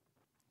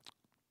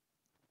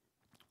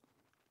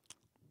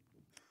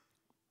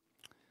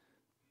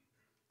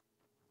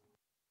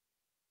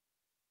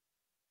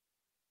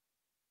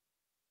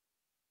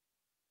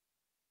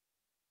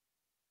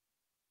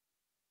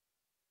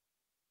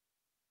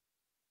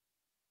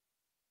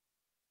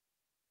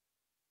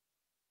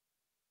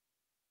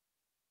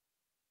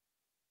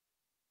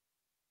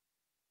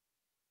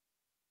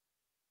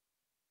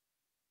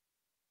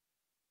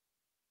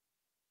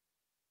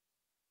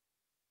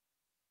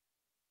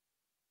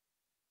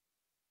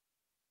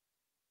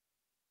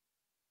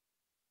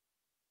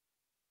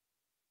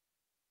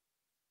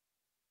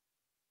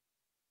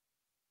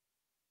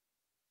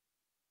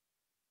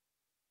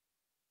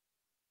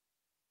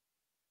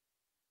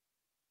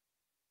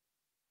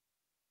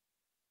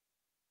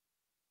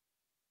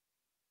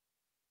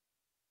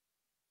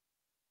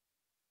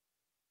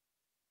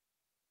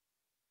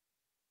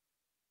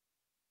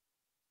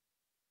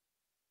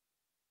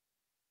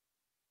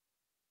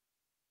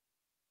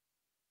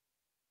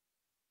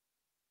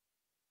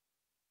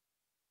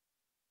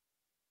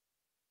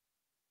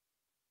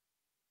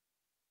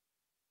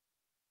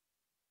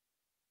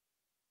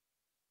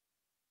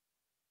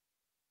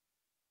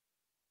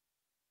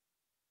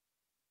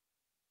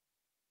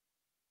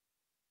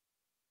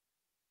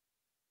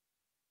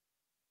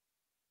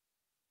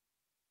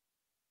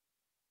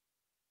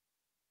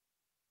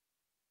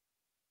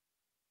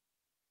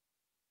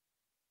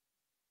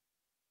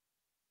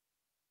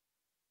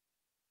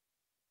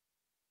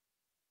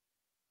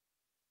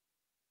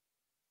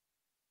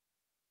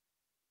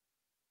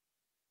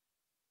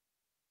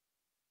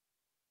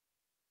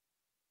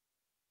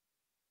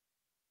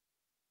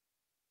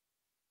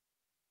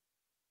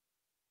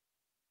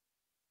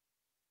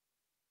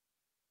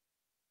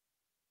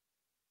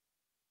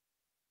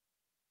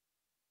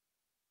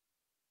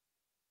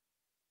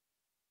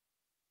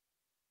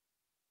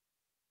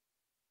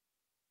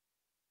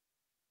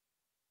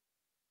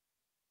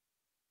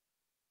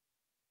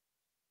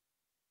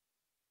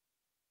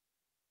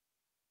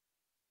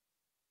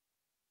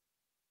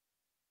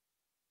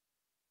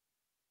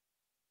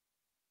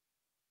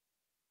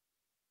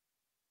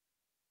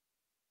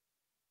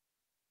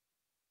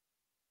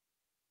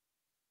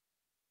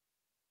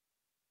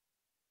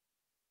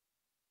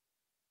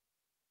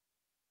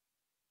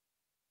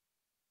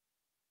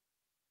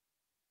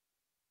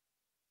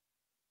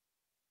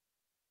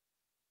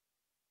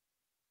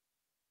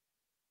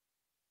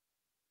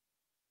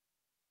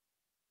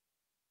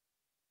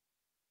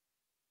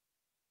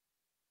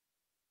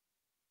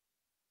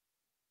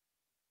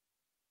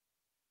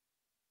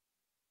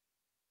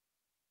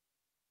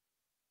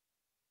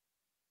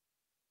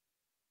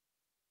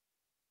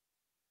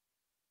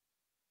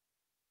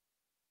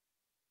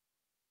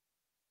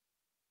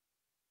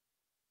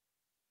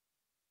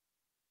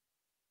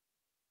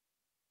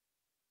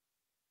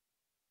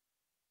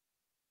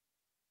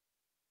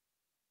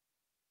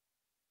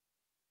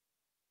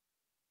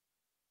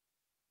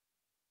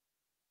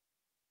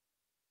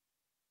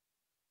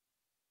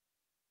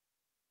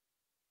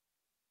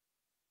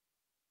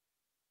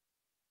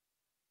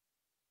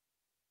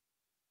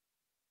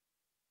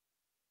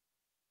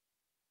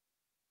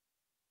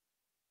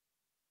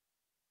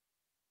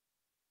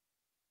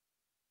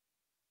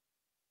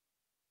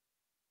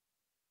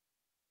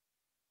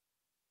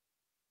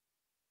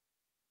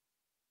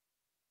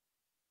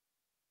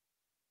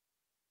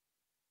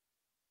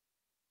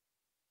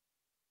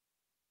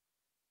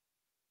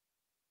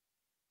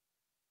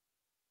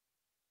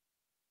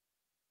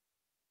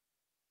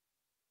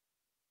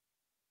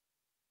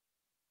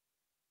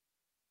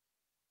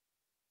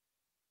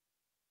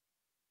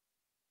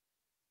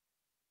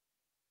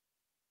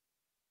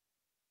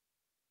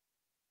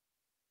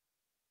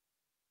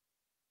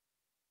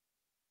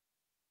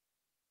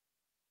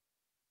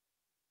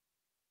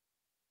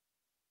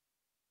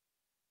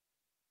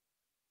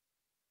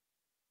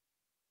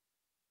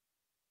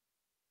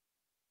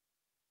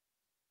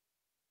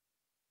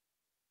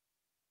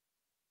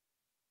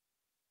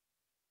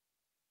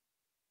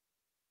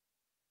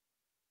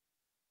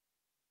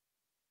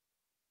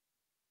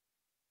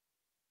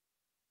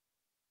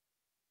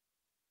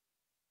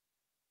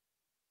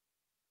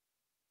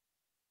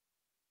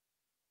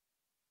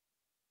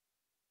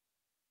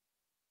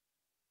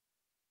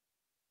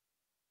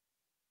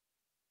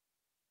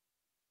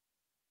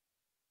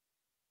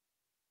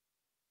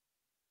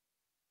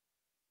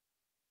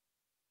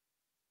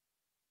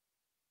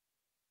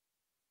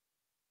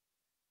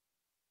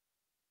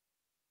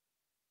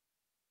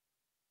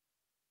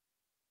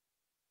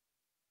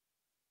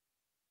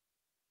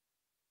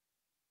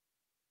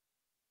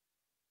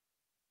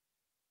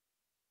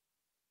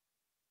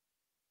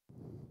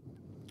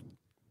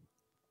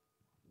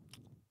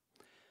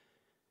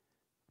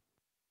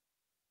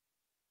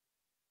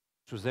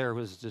 was there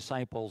with his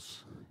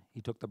disciples.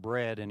 He took the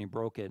bread and he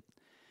broke it.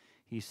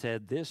 He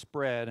said, "This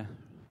bread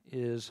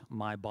is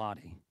my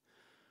body,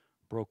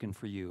 broken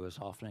for you. As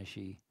often as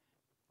ye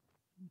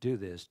do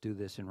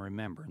this in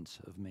remembrance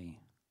of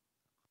me."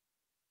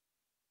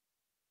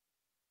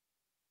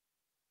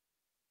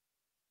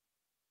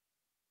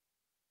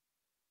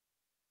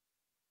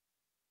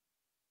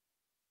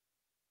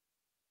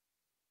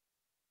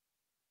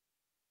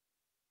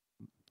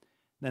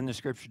 Then the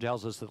scripture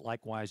tells us that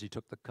likewise he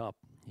took the cup.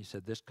 He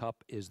said, "This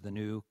cup is the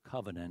new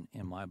covenant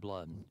in my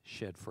blood,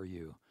 shed for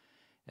you.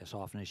 As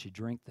often as you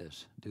drink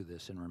this, do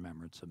this in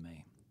remembrance of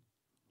me."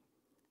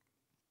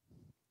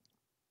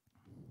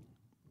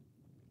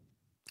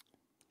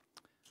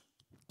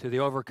 To the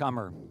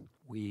overcomer,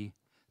 we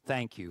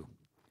thank you.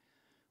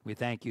 We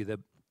thank you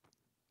that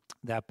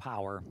that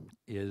power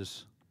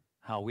is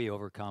how we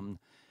overcome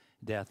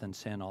death and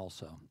sin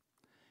also.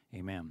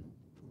 Amen.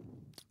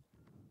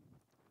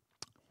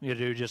 You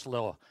do just a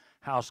little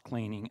house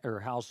cleaning, or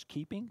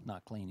housekeeping,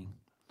 not cleaning.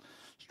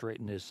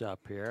 Straighten this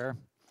up here.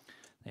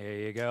 There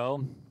you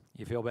go.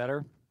 You feel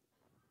better?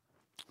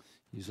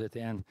 Use it at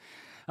the end.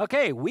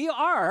 Okay, we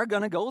are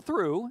going to go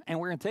through, and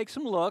we're going to take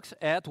some looks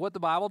at what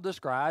the Bible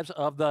describes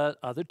of the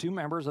other two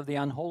members of the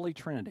unholy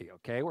Trinity.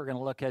 Okay, we're going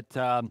to look at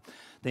the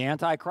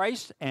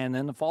Antichrist and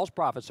then the false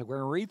prophet. So we're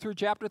going to read through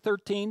chapter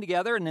 13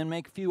 together and then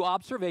make a few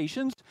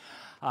observations.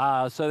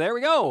 So there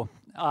we go.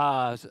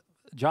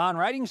 John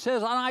writing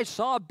says, "And I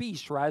saw a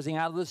beast rising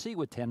out of the sea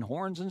with 10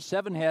 horns and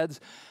 7 heads,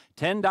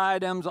 10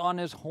 diadems on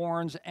his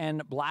horns,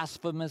 and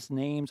blasphemous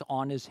names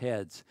on his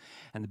heads.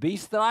 And the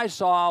beast that I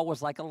saw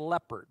was like a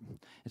leopard.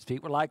 His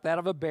feet were like that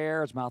of a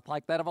bear, his mouth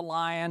like that of a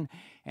lion,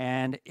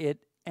 and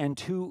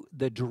to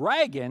the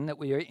dragon that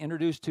we are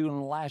introduced to in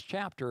the last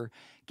chapter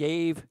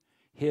gave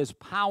his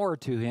power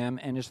to him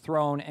and his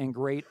throne and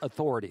great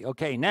authority."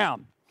 Okay, now,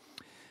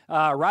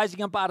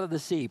 rising up out of the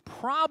sea,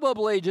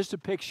 probably just a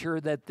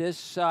picture that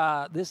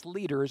this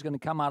leader is going to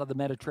come out of the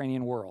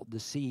Mediterranean world. The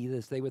sea,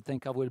 this they would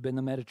think of would have been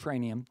the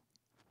Mediterranean.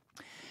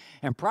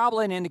 And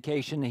probably an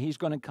indication that he's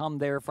going to come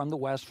there from the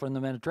west, from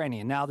the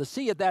Mediterranean. Now, the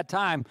sea at that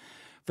time,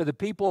 for the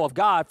people of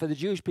God, for the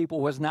Jewish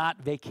people, was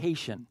not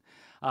vacation.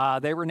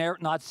 They were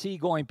not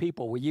sea-going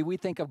people. We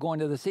think of going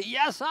to the sea.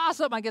 Yes,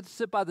 awesome, I get to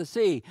sit by the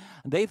sea.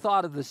 They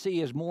thought of the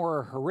sea as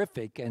more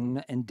horrific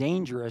and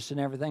dangerous and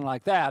everything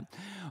like that.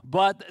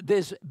 But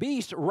this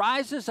beast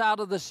rises out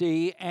of the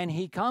sea, and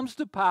he comes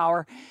to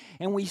power.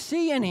 And we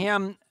see in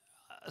him,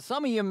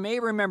 some of you may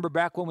remember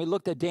back when we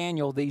looked at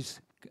Daniel,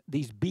 these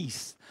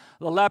beasts,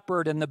 the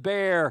leopard and the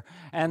bear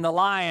and the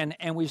lion,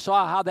 and we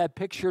saw how that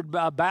pictured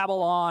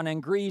Babylon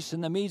and Greece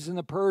and the Medes and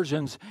the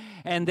Persians,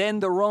 and then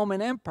the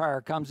Roman Empire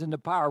comes into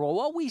power. Well,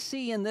 what we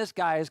see in this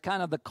guy is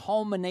kind of the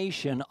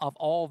culmination of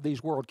all of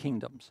these world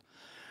kingdoms.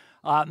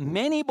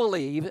 Many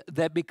believe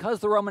that because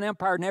the Roman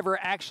Empire never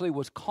actually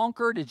was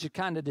conquered, it just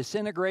kind of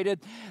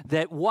disintegrated,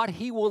 that what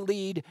he will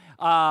lead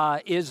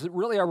is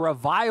really a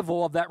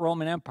revival of that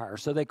Roman Empire.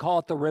 So they call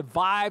it the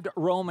revived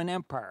Roman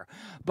Empire.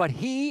 But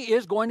he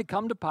is going to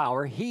come to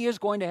power. He is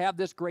going to have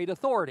this great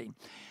authority.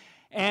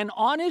 And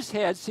on his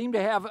head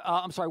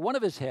one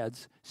of his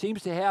heads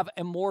seems to have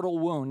a mortal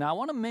wound. Now, I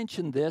want to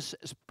mention this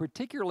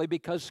particularly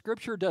because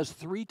Scripture does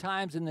 3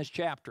 times in this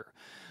chapter.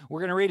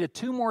 We're going to read it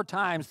 2 more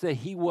times that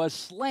he was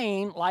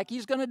slain like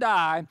he's going to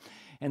die,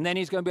 and then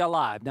he's going to be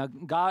alive. Now,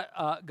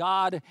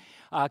 God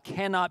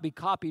cannot be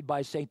copied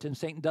by Satan.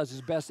 Satan does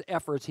his best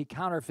efforts. He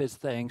counterfeits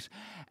things.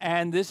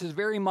 And this is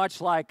very much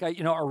like,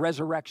 a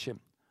resurrection.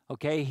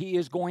 Okay, he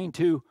is going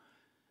to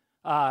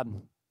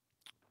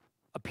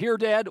appear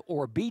dead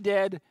or be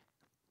dead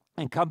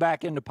and come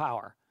back into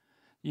power.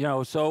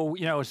 So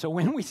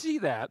when we see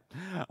that,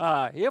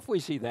 if we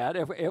see that,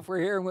 if we're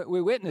here and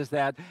we witness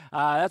that,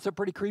 that's a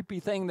pretty creepy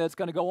thing that's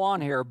going to go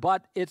on here.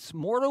 But its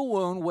mortal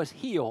wound was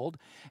healed,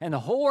 and the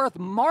whole earth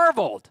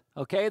marveled.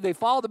 Okay, they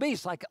follow the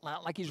beast like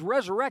he's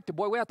resurrected.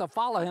 Boy, we have to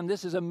follow him.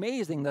 This is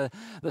amazing, the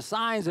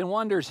signs and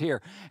wonders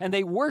here. And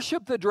they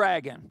worship the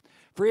dragon,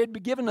 for he had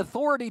been given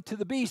authority to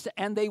the beast,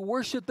 and they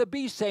worship the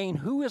beast, saying,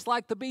 "Who is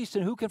like the beast,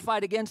 and who can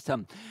fight against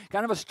him?"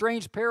 Kind of a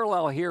strange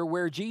parallel here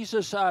where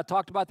Jesus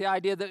talked about the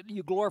idea that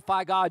you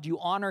glorify God, you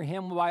honor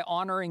him by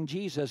honoring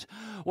Jesus.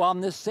 Well,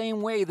 in this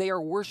same way, they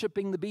are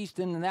worshiping the beast,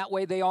 and in that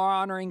way, they are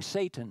honoring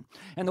Satan.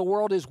 And the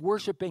world is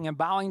worshiping and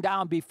bowing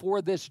down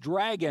before this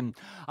dragon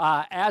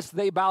as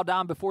they bow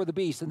down before the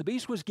beast. And the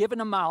beast was given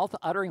a mouth,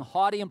 uttering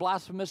haughty and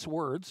blasphemous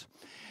words.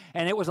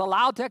 And it was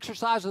allowed to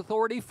exercise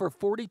authority for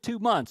 42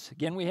 months.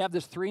 Again, we have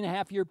this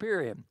 3.5-year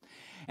period.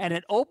 And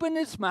it opened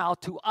its mouth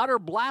to utter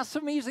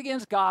blasphemies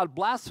against God,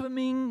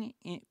 blaspheming,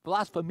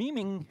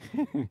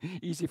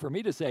 easy for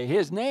me to say,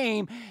 his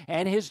name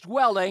and his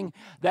dwelling,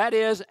 that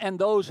is, and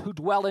those who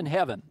dwell in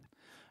heaven.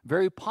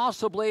 Very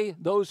possibly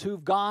those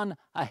who've gone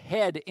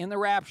ahead in the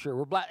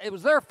rapture. It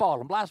was their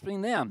fault. I'm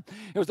blaspheming them.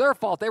 It was their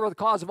fault. They were the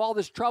cause of all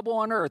this trouble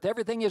on earth.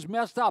 Everything is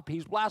messed up.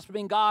 He's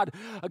blaspheming God.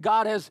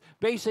 God has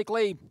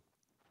basically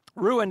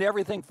ruined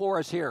everything for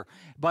us here.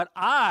 But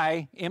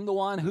I am the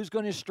one who's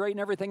going to straighten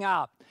everything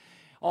out.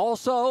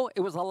 Also,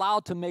 it was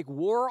allowed to make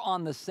war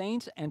on the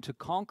saints and to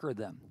conquer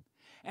them.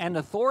 And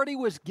authority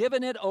was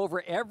given it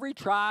over every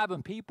tribe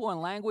and people and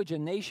language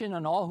and nation,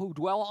 and all who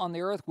dwell on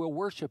the earth will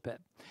worship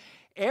it.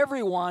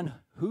 Everyone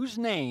whose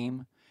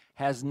name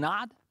has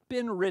not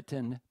been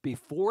written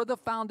before the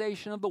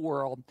foundation of the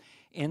world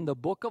in the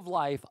book of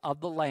life of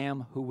the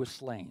Lamb who was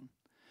slain.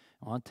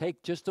 I want to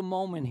take just a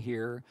moment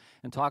here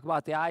and talk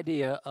about the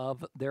idea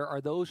of there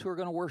are those who are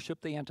going to worship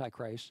the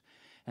Antichrist,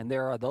 and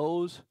there are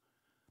those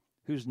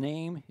whose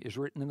name is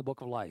written in the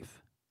book of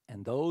life.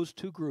 And those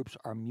two groups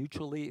are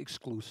mutually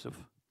exclusive.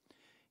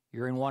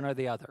 You're in one or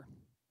the other,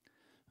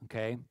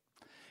 okay?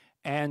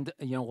 And,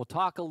 we'll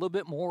talk a little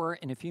bit more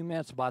in a few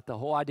minutes about the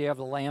whole idea of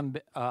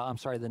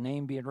the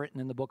name being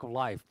written in the book of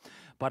life.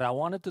 But I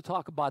wanted to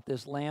talk about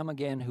this Lamb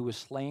again who was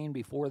slain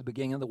before the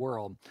beginning of the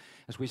world.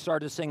 As we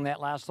started to sing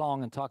that last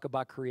song and talk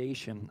about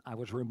creation, I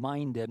was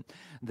reminded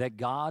that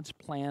God's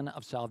plan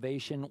of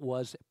salvation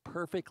was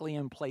perfectly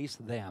in place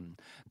then.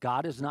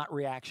 God is not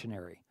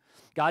reactionary.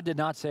 God did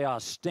not say, oh,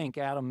 stink,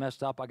 Adam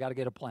messed up, I got to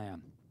get a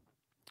plan.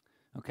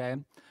 Okay?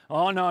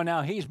 Oh, no,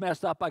 now he's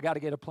messed up, I got to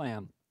get a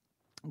plan.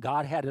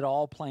 God had it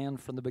all planned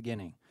from the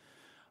beginning.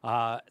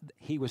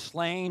 He was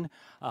slain.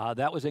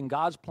 That was in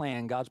God's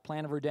plan. God's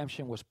plan of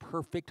redemption was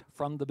perfect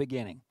from the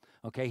beginning.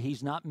 Okay,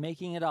 he's not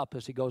making it up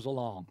as he goes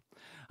along.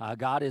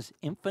 God is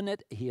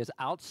infinite. He is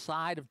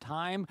outside of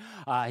time.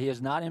 He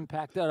is not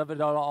impacted of it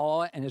at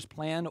all, and his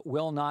plan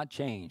will not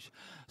change.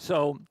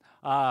 So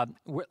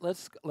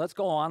let's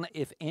go on.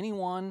 If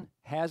anyone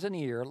has an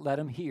ear, let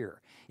him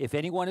hear. If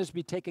anyone is to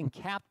be taken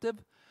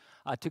captive,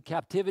 to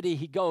captivity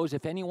he goes.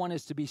 If anyone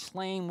is to be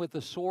slain with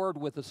the sword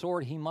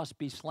he must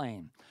be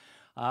slain.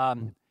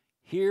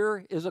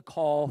 Here is a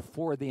call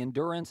for the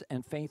endurance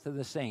and faith of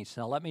the saints.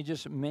 Now let me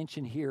just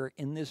mention here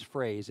in this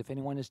phrase, if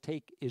anyone is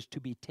to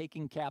be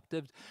taken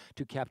captive,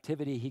 to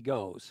captivity he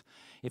goes.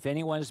 If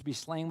anyone is to be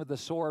slain with the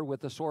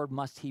sword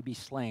must he be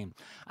slain.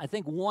 I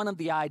think one of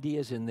the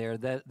ideas in there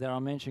that I'll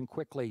mention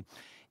quickly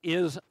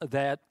is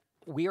that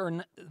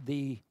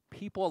the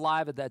people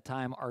alive at that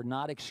time are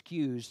not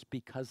excused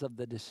because of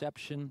the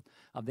deception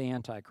of the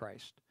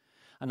Antichrist.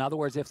 In other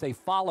words, if they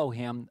follow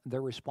him,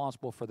 they're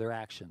responsible for their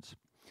actions.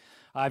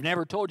 I've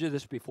never told you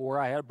this before.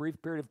 I had a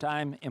brief period of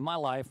time in my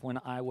life when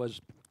I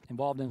was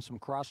involved in some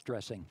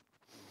cross-dressing.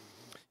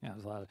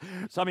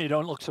 Some of you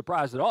don't look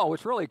surprised at all,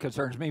 which really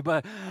concerns me.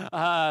 But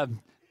now,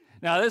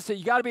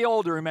 you got to be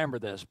old to remember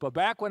this. But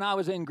back when I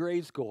was in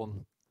grade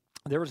school,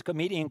 there was a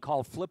comedian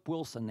named Flip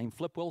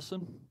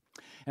Wilson.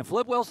 And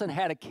Flip Wilson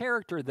had a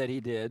character that he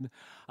did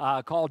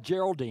called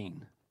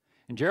Geraldine.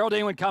 And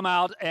Geraldine would come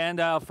out, and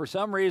for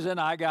some reason,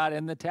 I got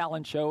in the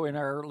talent show in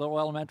our little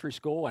elementary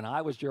school, and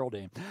I was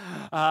Geraldine.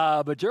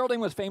 But Geraldine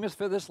was famous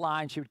for this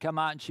line. She would come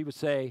out, and she would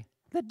say,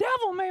 "The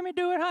devil made me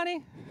do it,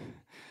 honey.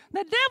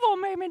 The devil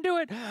made me do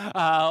it."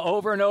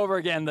 Over and over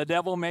again, the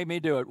devil made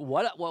me do it.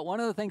 What one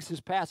of the things this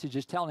passage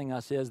is telling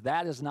us is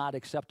that is not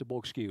acceptable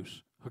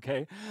excuse.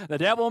 Okay, the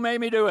devil made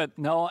me do it.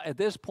 No, at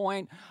this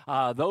point,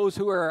 those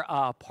who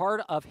are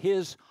part of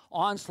his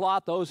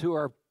onslaught, those who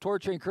are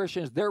torturing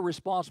Christians, they're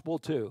responsible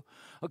too.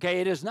 Okay,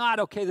 it is not,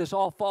 okay, this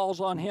all falls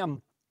on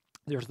him.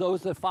 There's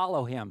those that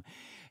follow him.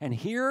 And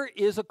here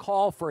is a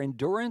call for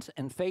endurance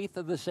and faith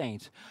of the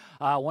saints.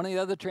 One of the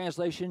other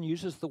translations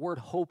uses the word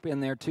hope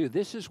in there too.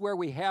 This is where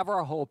we have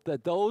our hope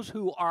that those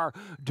who are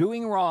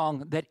doing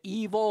wrong, that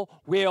evil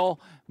will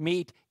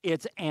meet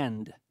its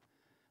end.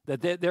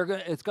 That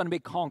it's going to be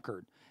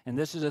conquered. And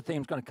this is a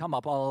theme that's going to come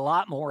up a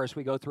lot more as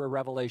we go through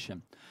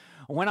Revelation.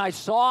 When I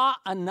saw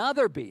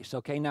another beast,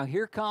 okay, now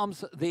here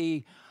comes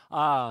the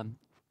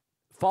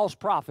false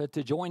prophet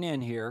to join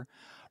in here,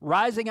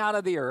 rising out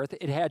of the earth.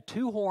 It had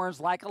two horns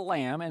like a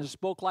lamb, and it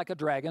spoke like a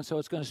dragon. So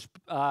it's going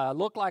to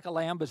look like a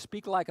lamb, but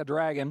speak like a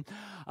dragon.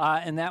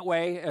 And that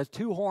way, as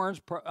two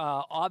horns,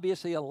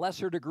 obviously a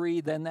lesser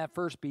degree than that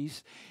first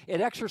beast.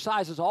 It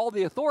exercises all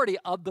the authority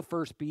of the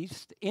first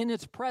beast in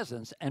its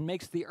presence and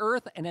makes the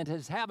earth and its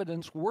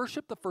inhabitants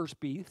worship the first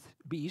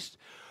beast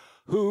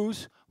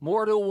whose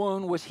mortal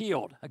wound was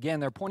healed. Again,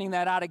 they're pointing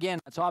that out again.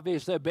 It's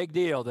obviously a big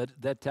deal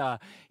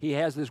that he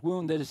has this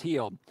wound that is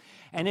healed.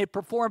 And it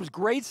performs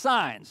great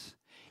signs,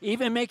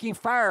 even making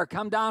fire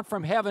come down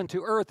from heaven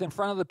to earth in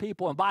front of the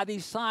people. And by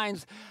these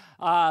signs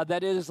that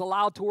it is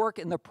allowed to work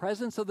in the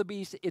presence of the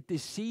beast, it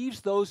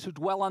deceives those who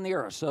dwell on the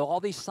earth. So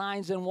all these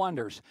signs and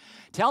wonders,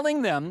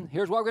 telling them,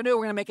 here's what we're going to do.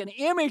 We're going to make an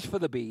image for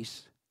the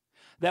beast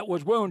that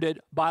was wounded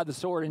by the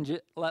sword and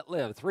let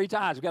live. 3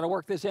 times. We've got to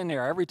work this in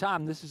there. Every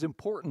time, this is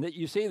important that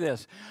you see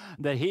this,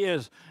 that he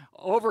has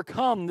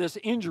overcome this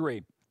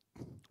injury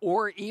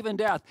or even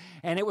death.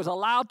 And it was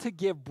allowed to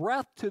give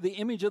breath to the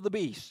image of the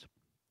beast.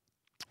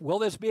 Will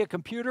this be a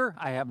computer?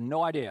 I have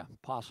no idea.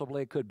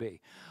 Possibly it could be.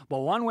 But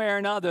one way or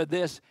another,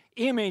 this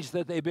image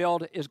that they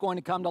build is going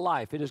to come to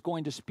life. It is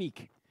going to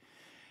speak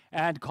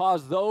and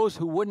cause those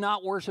who would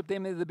not worship the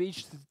image of the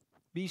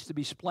beast to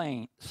be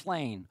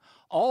slain.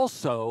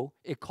 Also,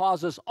 it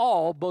causes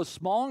all, both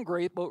small and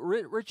great, both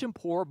rich and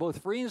poor,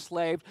 both free and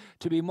slave,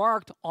 to be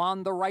marked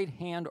on the right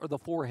hand or the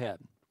forehead.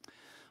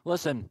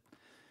 Listen,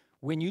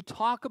 when you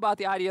talk about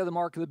the idea of the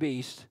mark of the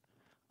beast,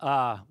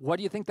 what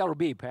do you think that'll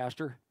be,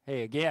 Pastor?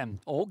 Hey, again,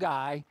 old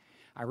guy.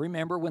 I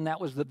remember when that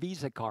was the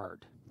Visa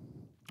card.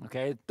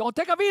 Okay, don't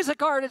take a Visa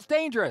card, it's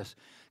dangerous.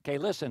 Okay,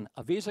 listen,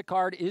 a Visa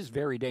card is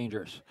very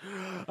dangerous.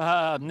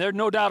 There's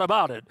no doubt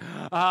about it.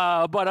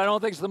 But I don't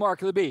think it's the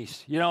mark of the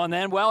beast. You know, and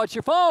then, well, it's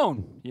your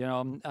phone, you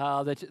know,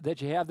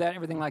 that you have that and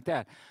everything like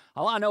that.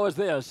 All I know is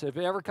this: if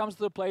it ever comes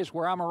to the place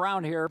where I'm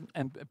around here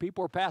and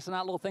people are passing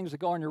out little things that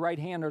go on your right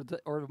hand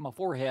or my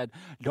forehead,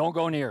 don't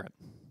go near it.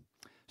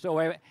 So,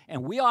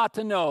 and we ought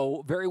to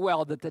know very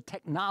well that the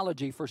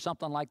technology for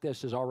something like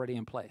this is already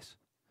in place.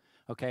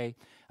 Okay?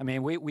 I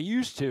mean, we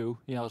used to,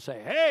 you know,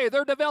 say, hey,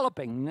 they're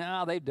developing.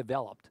 No, they've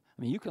developed.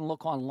 I mean, you can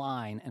look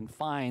online and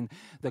find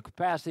the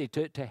capacity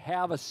to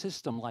have a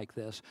system like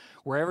this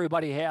where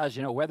everybody has,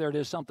 you know, whether it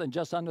is something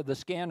just under the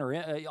skin or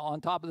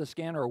on top of the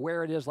skin or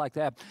where it is like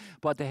that,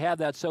 but to have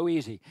that so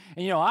easy.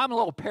 And, you know, I'm a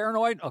little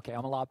paranoid. Okay,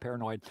 I'm a lot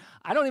paranoid.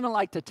 I don't even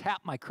like to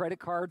tap my credit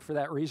card for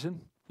that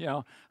reason. You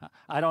know,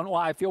 I don't know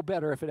why. I feel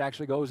better if it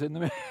actually goes in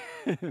the,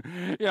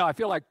 you know, I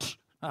feel like,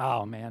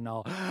 oh, man,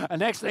 no. The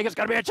next thing is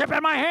going to be a chip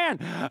in my hand.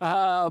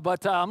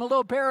 But I'm a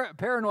little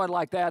paranoid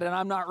like that, and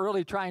I'm not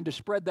really trying to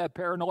spread that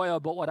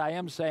paranoia, but what I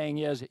am saying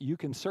is you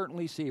can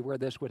certainly see where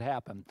this would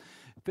happen.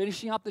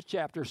 Finishing up the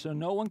chapter, so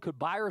no one could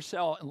buy or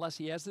sell unless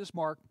he has this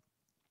mark.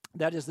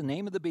 That is the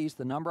name of the beast,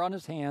 the number on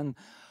his hand.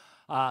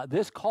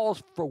 This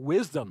calls for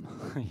wisdom.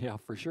 Yeah,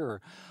 for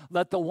sure.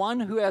 Let the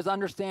one who has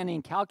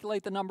understanding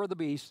calculate the number of the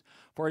beast,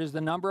 for it is the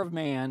number of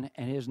man,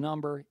 and his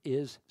number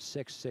is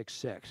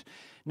 666.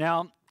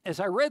 Now, as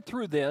I read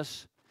through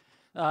this,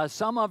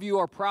 some of you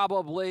are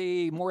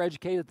probably more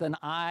educated than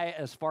I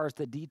as far as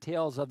the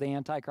details of the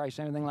Antichrist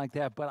and everything like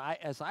that. But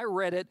as I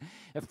read it,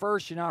 at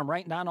first, you know, I'm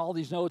writing down all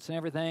these notes and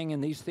everything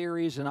and these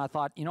theories, and I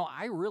thought, you know,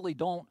 I really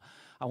don't.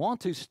 I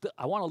want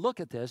to look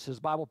at this as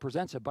the Bible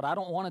presents it, but I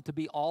don't want it to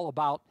be all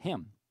about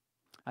him.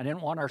 I didn't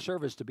want our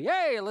service to be,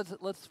 hey,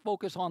 let's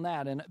focus on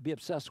that and be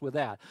obsessed with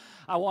that.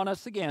 I want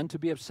us, again, to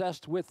be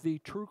obsessed with the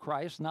true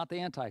Christ, not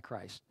the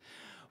Antichrist.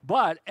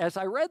 But as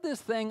I read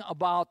this thing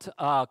about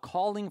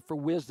calling for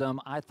wisdom,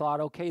 I thought,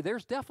 okay,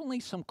 there's definitely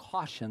some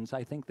cautions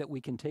I think that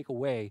we can take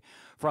away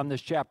from this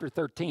chapter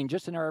 13,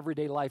 just in our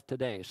everyday life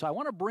today. So I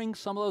want to bring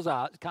some of those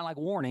out, kind of like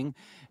warning,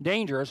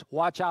 dangerous,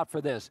 watch out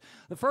for this.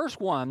 The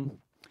first one,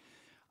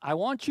 I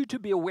want you to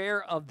be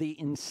aware of the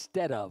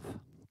instead of.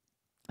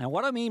 And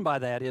what I mean by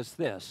that is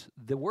this.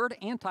 The word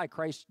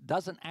Antichrist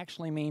doesn't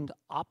actually mean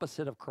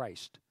opposite of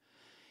Christ.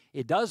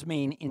 It does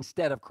mean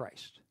instead of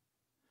Christ.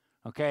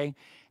 Okay?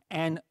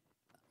 And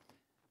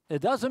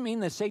it doesn't mean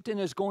that Satan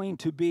is going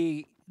to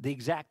be the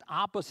exact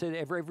opposite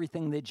of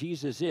everything that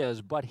Jesus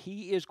is, but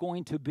he is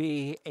going to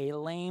be a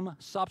lame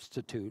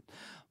substitute.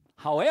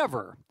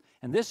 However,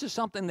 and this is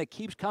something that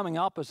keeps coming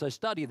up as I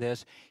study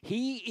this,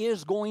 he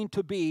is going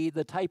to be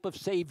the type of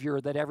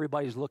Savior that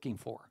everybody's looking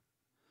for.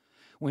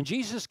 When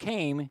Jesus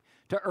came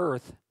to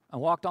earth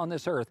and walked on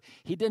this earth,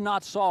 he did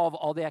not solve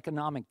all the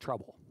economic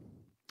trouble.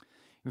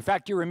 In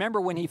fact, you remember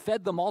when he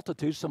fed the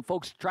multitudes, some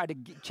folks tried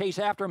to chase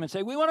after him and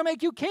say, we want to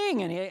make you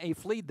king, and he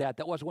fled that.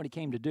 That wasn't what he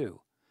came to do.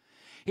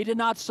 He did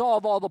not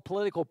solve all the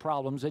political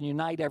problems and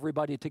unite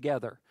everybody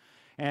together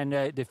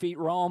and defeat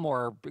Rome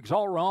or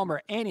exalt Rome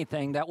or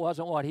anything. That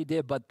wasn't what he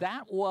did, but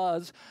that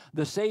was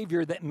the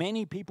Savior that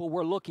many people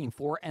were looking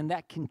for, and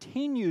that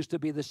continues to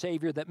be the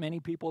Savior that many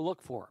people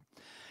look for.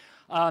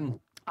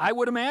 I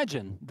would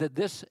imagine that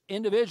this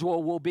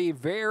individual will be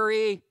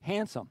very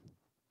handsome.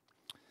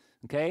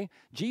 Okay?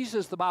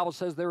 Jesus, the Bible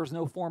says there is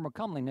no form of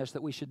comeliness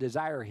that we should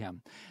desire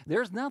him.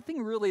 There's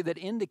nothing really that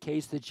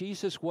indicates that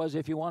Jesus was,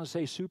 if you want to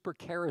say, super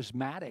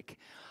charismatic.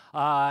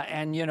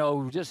 And, you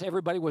know, just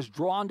everybody was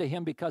drawn to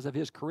him because of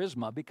his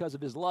charisma, because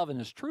of his love and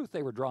his truth,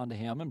 they were drawn to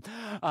him. And,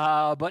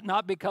 but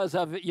not because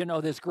of, you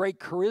know, this great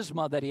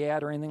charisma that he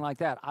had or anything like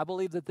that. I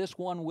believe that this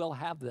one will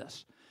have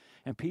this,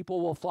 and people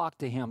will flock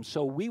to him.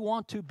 So we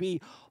want to be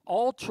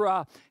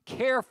ultra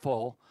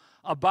careful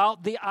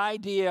about the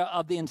idea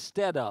of the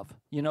instead of,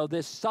 you know,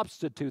 this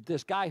substitute,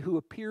 this guy who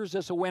appears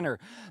as a winner,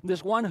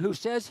 this one who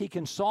says he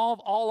can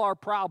solve all our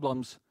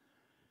problems.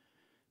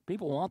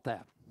 People want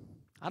that.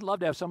 I'd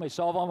love to have somebody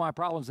solve all my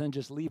problems and then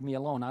just leave me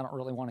alone. I don't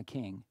really want a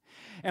king.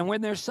 And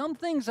when there's some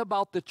things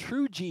about the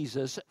true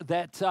Jesus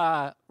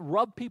that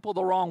rub people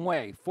the wrong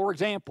way, for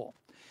example,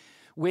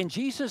 when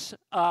Jesus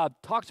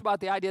talks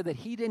about the idea that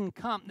he didn't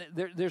come,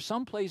 there's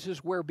some places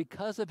where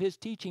because of his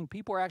teaching,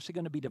 people are actually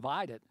going to be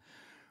divided.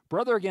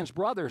 Brother against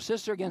brother,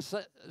 sister against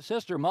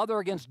sister, mother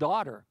against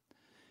daughter.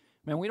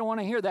 Man, we don't want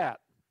to hear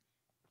that.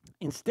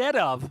 Instead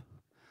of,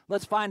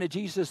 let's find a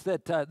Jesus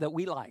that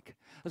we like.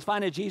 Let's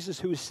find a Jesus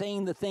who is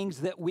saying the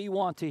things that we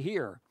want to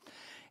hear.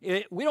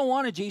 We don't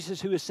want a Jesus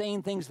who is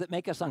saying things that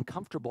make us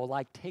uncomfortable,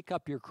 like take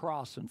up your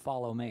cross and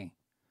follow me.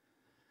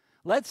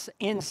 Let's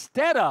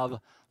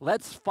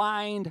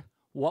find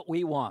what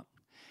we want.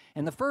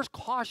 And the first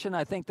caution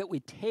I think that we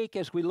take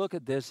as we look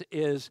at this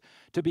is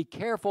to be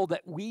careful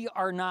that we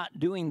are not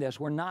doing this.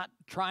 We're not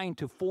trying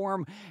to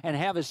form and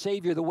have a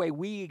Savior the way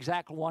we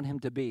exactly want him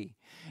to be.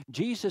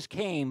 Jesus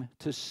came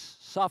to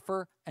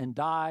suffer and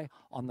die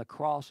on the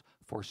cross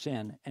for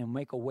sin and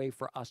make a way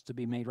for us to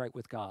be made right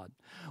with God.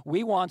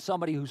 We want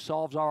somebody who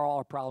solves all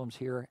our problems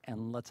here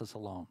and lets us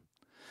alone.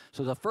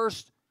 So the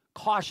first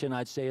caution,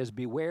 I'd say, is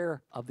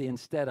beware of the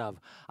instead of.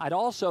 I'd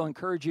also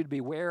encourage you to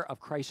beware of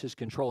crisis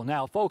control.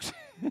 Now, folks,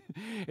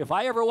 if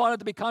I ever wanted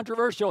to be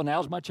controversial,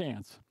 now's my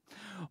chance.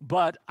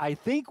 But I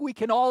think we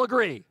can all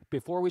agree,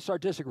 before we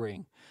start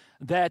disagreeing,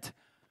 that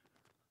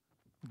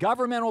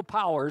governmental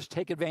powers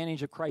take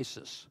advantage of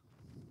crisis.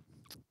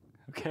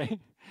 Okay?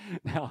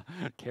 Now,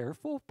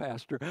 careful,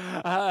 Pastor,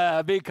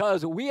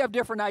 because we have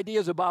different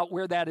ideas about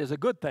where that is a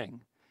good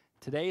thing.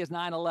 Today is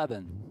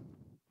 9/11,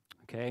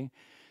 okay?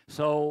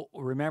 So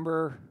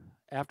remember,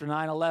 after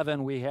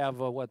 9/11, we have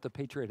the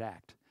Patriot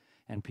Act,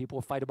 and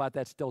people fight about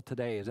that still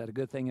today. Is that a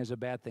good thing? Is it a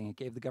bad thing? It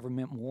gave the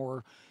government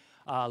more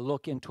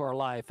look into our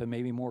life and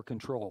maybe more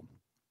control.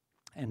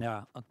 And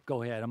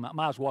go ahead. I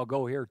might as well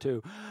go here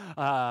too.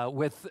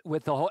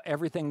 With the whole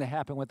everything that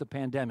happened with the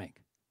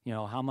pandemic. You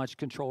know, how much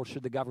control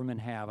should the government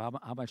have?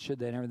 How much should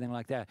they, and everything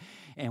like that.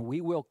 And we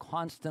will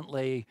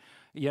constantly,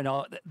 you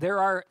know,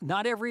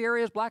 not every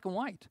area is black and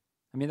white.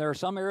 I mean, there are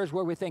some areas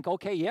where we think,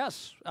 okay,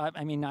 yes.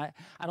 I mean, I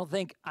don't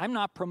think, I'm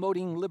not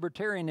promoting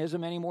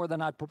libertarianism any more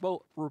than I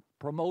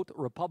promote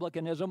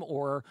republicanism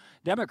or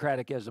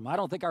democraticism. I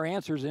don't think our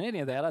answer is in any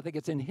of that. I think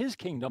it's in his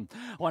kingdom.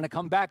 I want to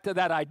come back to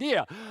that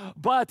idea.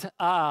 But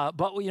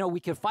you know,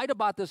 we can fight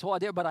about this whole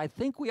idea, but I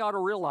think we ought to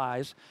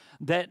realize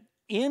that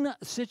in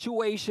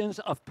situations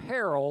of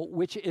peril,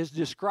 which is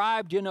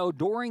described, you know,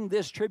 during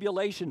this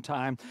tribulation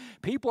time,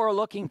 people are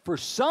looking for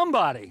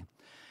somebody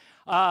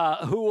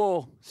who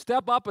will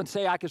step up and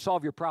say, I can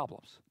solve your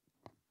problems.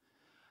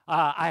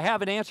 I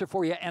have an answer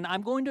for you, and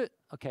I'm going to,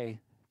 okay,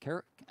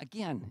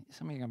 again,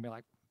 some of you are going to be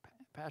like,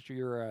 Pastor,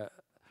 you're a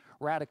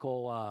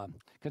radical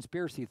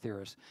conspiracy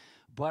theorist.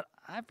 But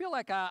I feel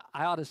like I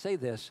ought to say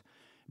this.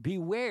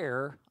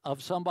 Beware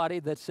of somebody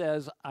that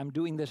says, I'm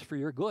doing this for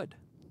your good,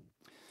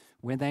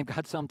 when they've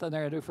got something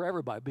they're going to do for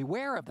everybody.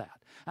 Beware of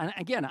that. And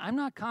again, I'm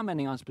not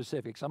commenting on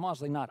specifics. I'm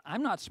honestly not.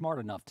 I'm not smart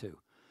enough to.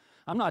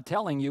 I'm not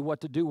telling you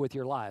what to do with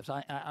your lives.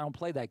 I don't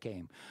play that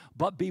game.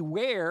 But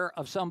beware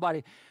of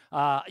somebody.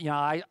 You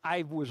know,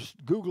 I was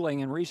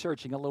Googling and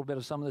researching a little bit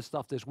of some of this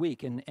stuff this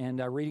week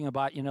and reading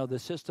about, you know, the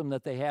system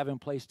that they have in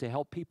place to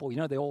help people. You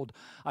know, the old,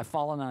 I've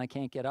fallen and I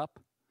can't get up.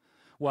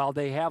 Well,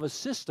 they have a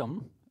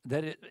system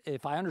that,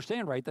 if I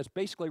understand right, that's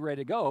basically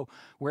ready to go,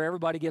 where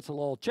everybody gets a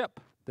little chip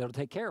that'll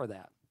take care of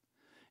that.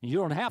 You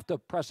don't have to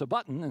press a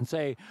button and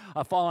say,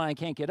 I've fallen and I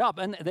can't get up.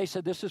 And they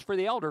said this is for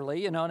the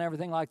elderly, you know, and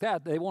everything like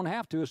that. They won't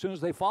have to. As soon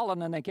as they've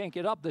fallen and they can't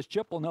get up, this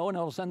chip will know and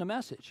it'll send a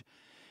message.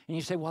 And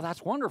you say, well,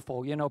 that's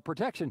wonderful, you know,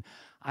 protection.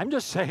 I'm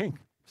just saying,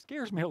 it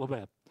scares me a little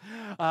bit.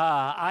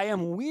 I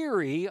am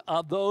weary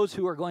of those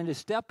who are going to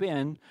step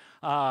in,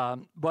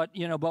 but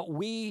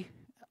we,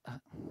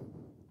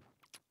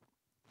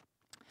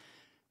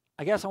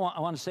 I guess I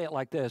want to say it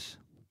like this.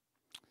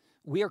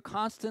 We are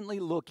constantly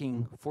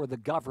looking for the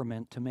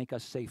government to make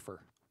us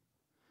safer.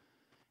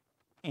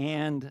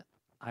 And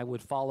I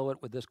would follow it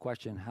with this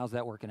question: how's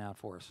that working out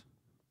for us?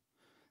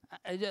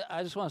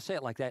 I just want to say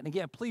it like that. And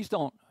again, please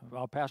don't,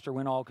 Pastor,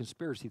 win all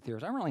conspiracy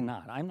theories. I'm really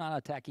not. I'm not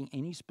attacking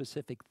any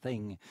specific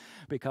thing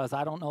because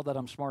I don't know that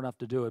I'm smart enough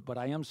to do it. But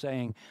I am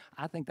saying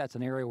I think that's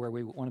an area where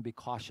we want to be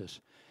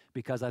cautious,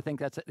 because I think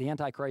that's the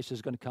Antichrist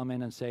is going to come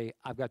in and say,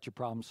 I've got your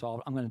problem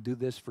solved. I'm going to do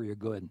this for your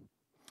good.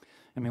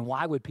 I mean,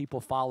 why would people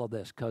follow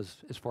this? Because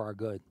it's for our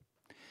good.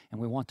 And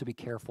we want to be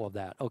careful of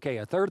that. Okay,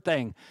 a third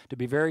thing to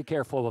be very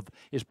careful of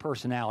is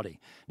personality.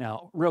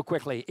 Now, real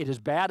quickly, it is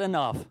bad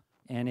enough,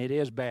 and it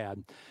is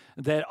bad,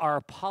 that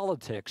our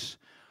politics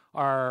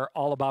are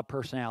all about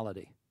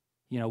personality.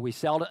 You know, we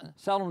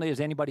seldomly is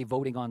anybody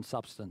voting on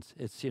substance.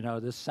 It's, you know,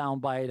 this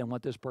soundbite and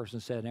what this person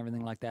said and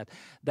everything like that.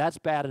 That's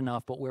bad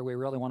enough, but where we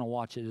really want to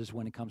watch it is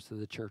when it comes to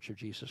the Church of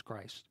Jesus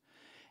Christ,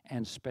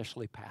 and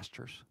especially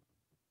pastors.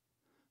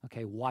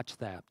 Okay, watch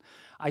that.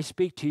 I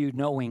speak to you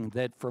knowing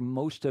that for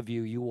most of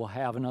you, you will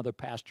have another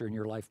pastor in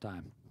your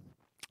lifetime.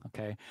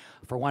 Okay,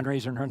 for one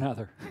reason or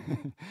another.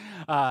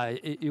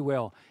 You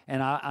will.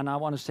 And I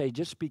want to say,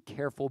 just be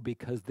careful,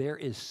 because there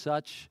is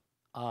such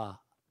a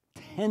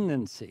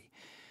tendency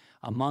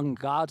among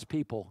God's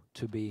people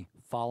to be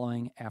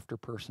following after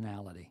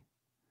personality.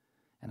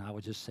 And I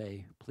would just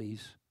say,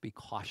 please be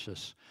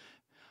cautious.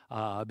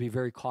 Be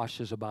very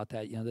cautious about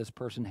that. You know, this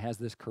person has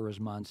this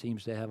charisma and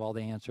seems to have all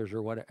the answers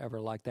or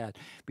whatever like that.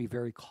 Be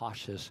very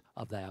cautious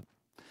of that.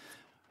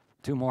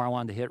 Two more I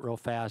wanted to hit real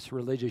fast.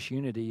 Religious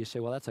unity. You say,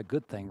 well, that's a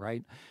good thing,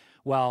 right?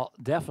 Well,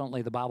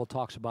 definitely the Bible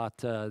talks about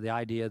the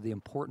idea of the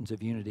importance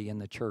of unity in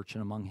the church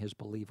and among his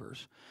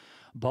believers.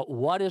 But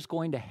what is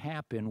going to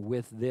happen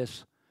with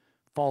this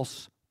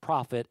false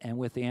prophet and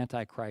with the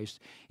Antichrist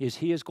is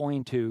he is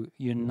going to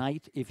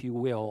unite, if you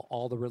will,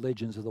 all the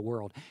religions of the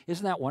world.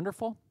 Isn't that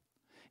wonderful?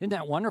 Isn't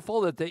that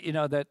wonderful that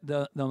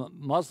the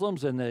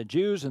Muslims and the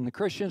Jews and the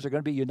Christians are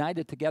going to be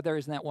united together?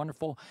 Isn't that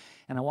wonderful?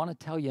 And I want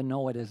to tell you,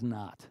 no, it is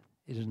not.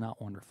 It is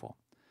not wonderful.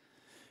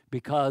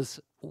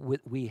 Because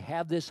we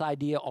have this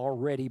idea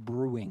already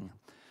brewing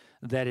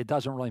that it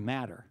doesn't really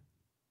matter.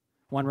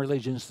 One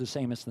religion is the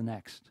same as the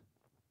next.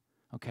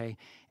 Okay?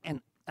 And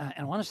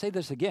I want to say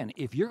this again.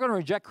 If you're going to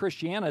reject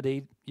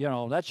Christianity,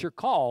 that's your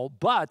call,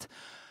 but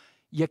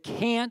you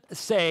can't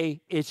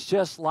say it's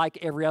just like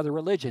every other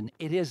religion.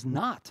 It is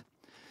not.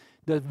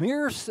 The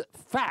mere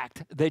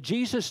fact that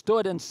Jesus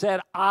stood and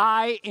said,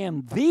 I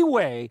am the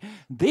way,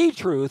 the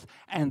truth,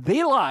 and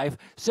the life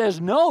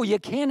says, no, you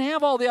can't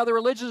have all the other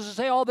religions and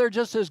say, oh, they're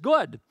just as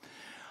good.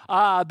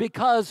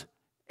 Because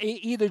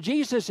either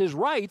Jesus is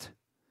right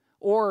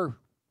or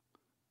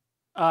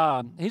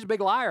he's a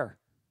big liar.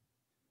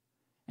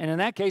 And in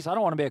that case, I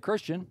don't want to be a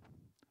Christian.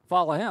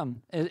 Follow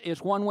him.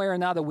 It's one way or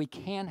another. We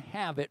can't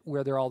have it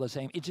where they're all the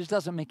same. It just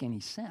doesn't make any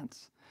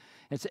sense.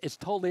 It's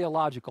totally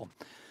illogical.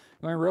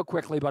 Going real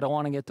quickly, but I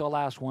want to get to the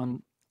last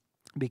one.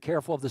 Be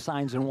careful of the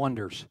signs and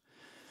wonders.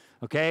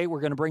 Okay,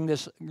 we're going to bring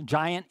this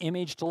giant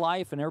image to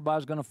life, and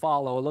everybody's going to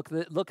follow.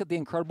 Look at the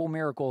incredible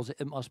miracles.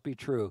 It must be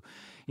true.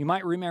 You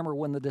might remember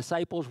when the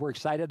disciples were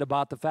excited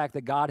about the fact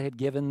that God had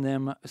given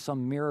them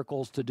some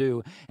miracles to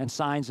do and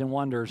signs and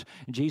wonders.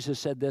 Jesus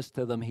said this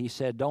to them. He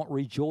said, don't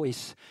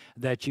rejoice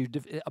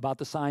about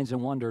the signs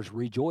and wonders.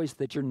 Rejoice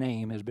that your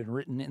name has been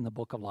written in the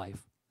book of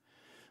life.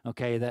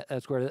 Okay,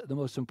 that's where the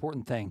most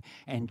important thing.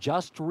 And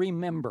just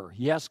remember,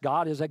 yes,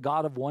 God is a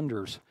God of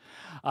wonders,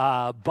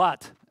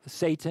 but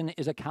Satan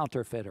is a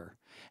counterfeiter.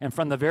 And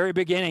from the very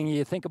beginning,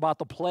 you think about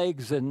the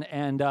plagues and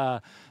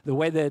the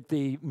way that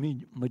the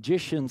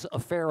magicians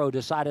of Pharaoh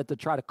decided to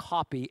try to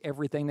copy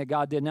everything that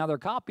God did. Now, their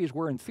copies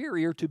were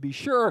inferior, to be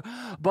sure,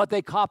 but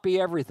they copy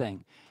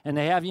everything. And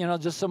they have,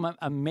 just some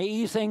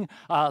amazing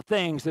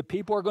things that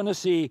people are going to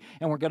see,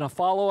 and we're going to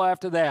follow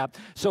after that.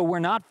 So we're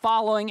not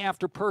following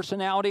after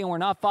personality, and we're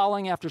not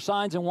following after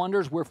signs and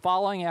wonders. We're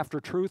following after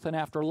truth and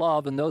after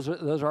love, and those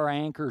are our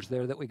anchors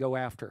there that we go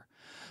after.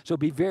 So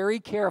be very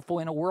careful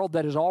in a world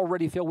that is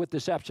already filled with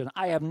deception.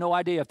 I have no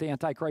idea if the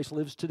Antichrist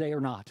lives today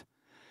or not.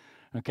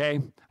 Okay?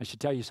 I should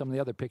tell you some of the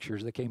other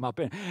pictures that came up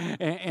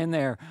in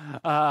there.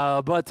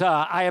 But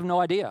I have no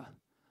idea.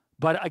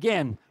 But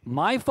again,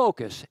 my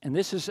focus, and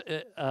this is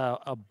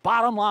a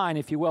bottom line,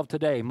 if you will,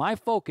 today, my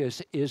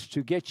focus is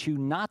to get you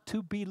not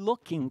to be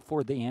looking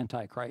for the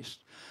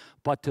Antichrist,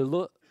 but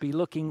to be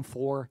looking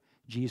for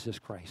Jesus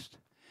Christ.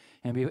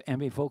 And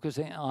be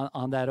focusing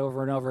on that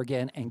over and over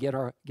again, and get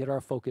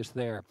our focus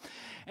there.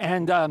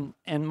 And the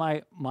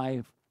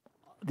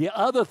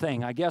other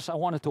thing I guess I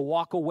wanted to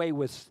walk away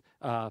with,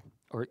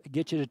 or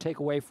get you to take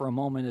away for a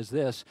moment, is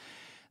this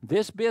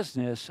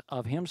business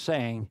of him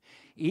saying,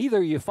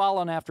 either you're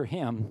following after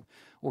him,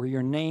 or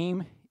your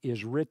name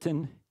is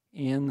written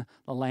in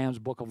the Lamb's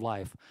Book of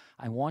Life.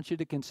 I want you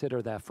to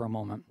consider that for a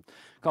moment.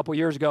 A couple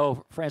years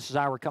ago, Francis and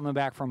I were coming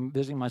back from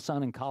visiting my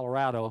son in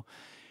Colorado.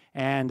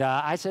 And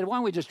I said, why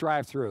don't we just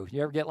drive through?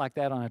 You ever get like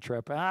that on a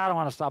trip? I don't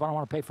want to stop. I don't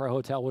want to pay for a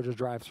hotel. We'll just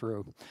drive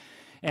through.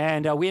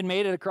 And we had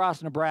made it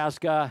across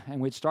Nebraska, and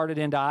we'd started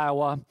into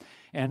Iowa.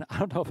 And I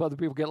don't know if other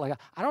people get like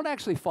that. I don't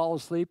actually fall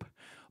asleep,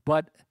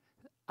 but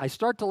I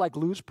start to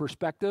lose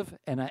perspective,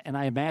 and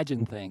I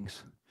imagine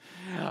things.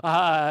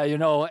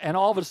 And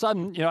all of a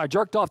sudden, I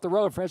jerked off the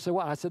road. Francis said,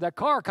 "What?" I said, "That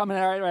car coming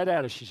right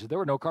at us." She said, "There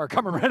were no car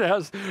coming right at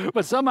us."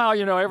 But somehow,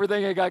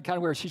 everything got kind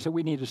of weird. She said,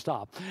 "We need to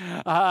stop."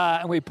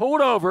 And we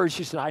pulled over, and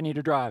she said, "I need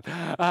to drive."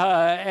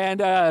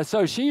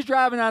 So she's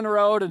driving on the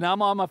road, and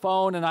I'm on my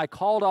phone, and I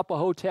called up a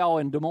hotel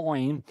in Des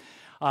Moines.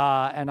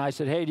 And I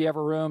said, "Hey, do you have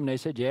a room?" And they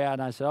said, "Yeah."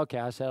 And I said, "Okay."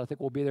 I said, "I think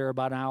we'll be there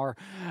about an hour."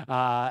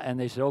 And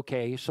they said,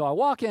 "Okay." So I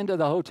walk into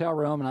the hotel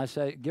room, and I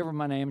say, give her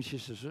my name. And she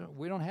says,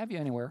 "We don't have you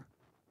anywhere."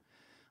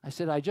 I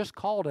said, "I just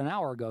called an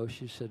hour ago."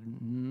 She said,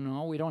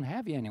 "No, we don't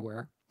have you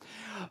anywhere."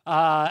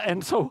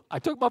 And so I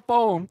took my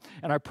phone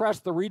and I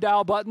pressed the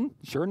redial button.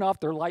 Sure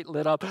enough, their light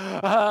lit up.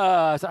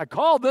 So I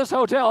called this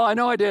hotel. I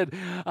know I did.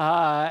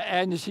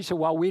 And she said,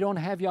 "Well, we don't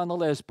have you on the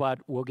list, but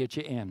we'll get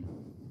you in."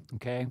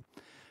 Okay?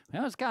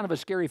 Now, it's kind of a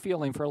scary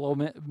feeling for a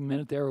little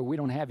minute there. We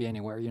don't have you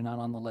anywhere. You're not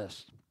on the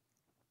list.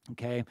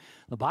 Okay?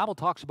 The Bible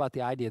talks about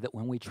the idea that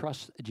when we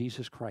trust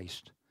Jesus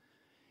Christ,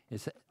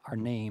 our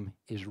name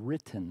is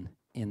written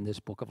in this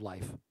book of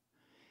life.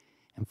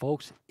 And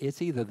folks,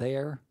 it's either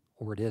there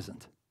or it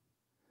isn't.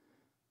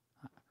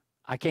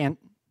 I can't,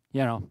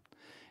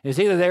 it's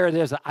either there or it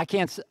isn't. I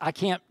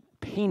can't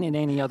paint it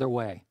any other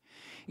way.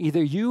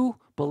 Either you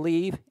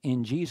believe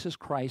in Jesus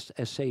Christ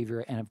as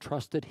Savior and have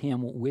trusted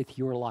him with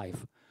your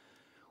life,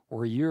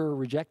 or you're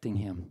rejecting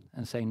him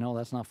and saying, "No,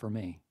 that's not for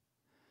me."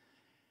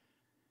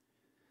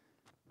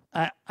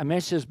 I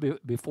mentioned this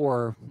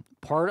before.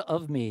 Part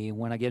of me,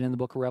 when I get in the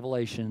book of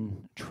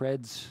Revelation,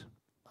 treads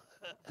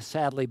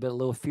sadly, but a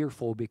little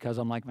fearful, because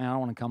I'm like, man, I don't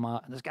want to come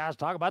out. This guy's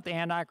talking about the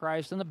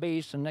Antichrist and the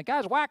beast, and the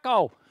guy's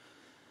wacko.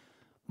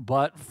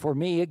 But for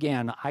me,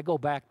 again, I go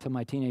back to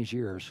my teenage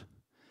years.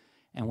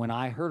 And when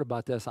I heard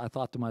about this, I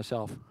thought to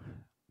myself,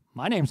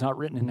 my name's not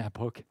written in that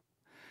book.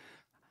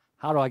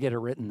 how do I get it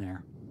written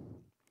there?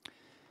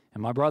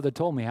 And my brother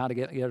told me how to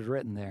get it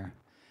written there.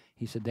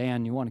 He said,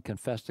 Dan, you want to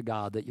confess to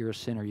God that you're a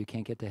sinner. You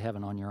can't get to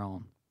heaven on your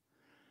own.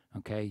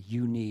 Okay?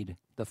 You need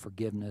the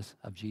forgiveness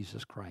of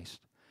Jesus Christ.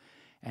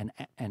 And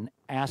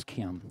ask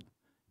him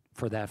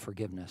for that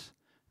forgiveness.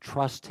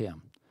 Trust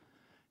him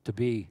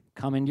to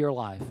come into your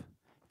life,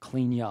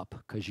 clean you up,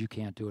 because you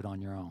can't do it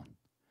on your own.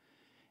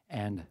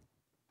 And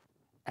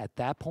at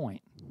that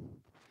point,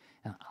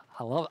 and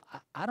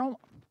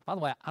by the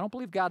way, I don't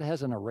believe God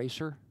has an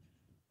eraser.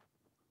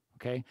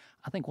 Okay?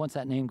 I think once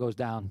that name goes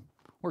down,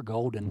 we're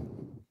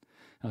golden.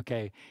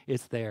 Okay?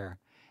 It's there.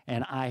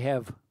 And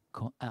I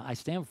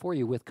stand before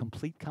you with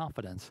complete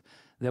confidence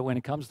that when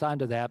it comes time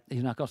to that,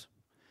 he's not going to,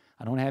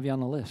 I don't have you on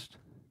the list.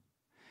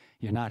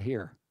 You're not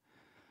here.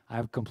 I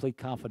have complete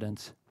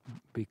confidence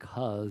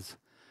because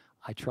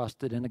I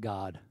trusted in a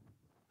God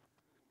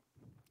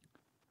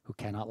who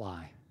cannot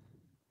lie.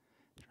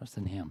 Trust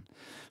in him.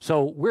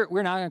 So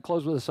we're not going to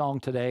close with a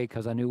song today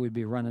because I knew we'd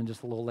be running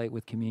just a little late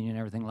with communion and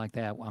everything like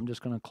that. I'm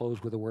just going to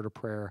close with a word of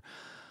prayer.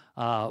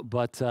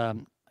 But I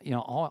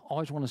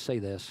always want to say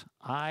this.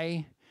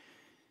 I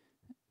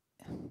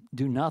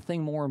do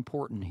nothing more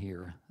important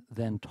here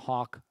than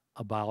talk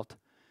about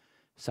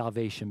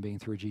salvation being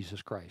through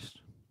Jesus Christ.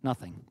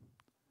 Nothing.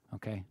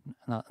 Okay?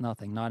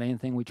 Nothing. Not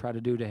anything we try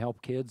to do to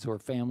help kids or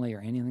family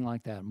or anything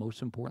like that.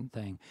 Most important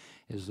thing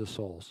is the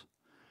souls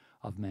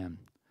of men.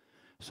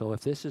 So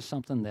if this is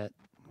something that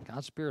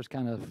God's Spirit's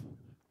kind of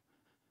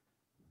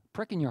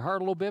pricking your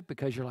heart a little bit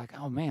because you're like,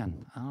 oh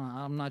man,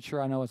 I'm not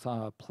sure I know it's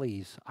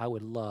please, I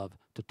would love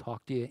to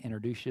talk to you,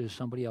 introduce you to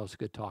somebody else who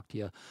could talk to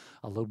you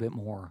a little bit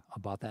more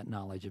about that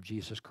knowledge of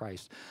Jesus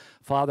Christ.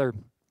 Father,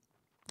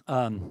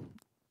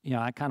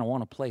 I kind of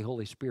want to play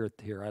Holy Spirit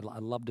here. I'd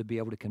love to be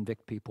able to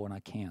convict people, and I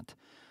can't.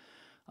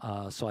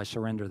 So I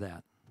surrender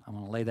that. I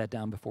want to lay that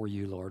down before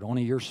you, Lord.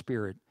 Only your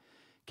Spirit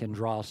can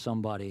draw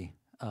somebody,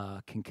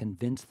 can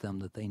convince them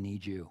that they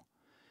need you.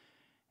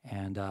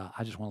 And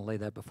I just want to lay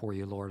that before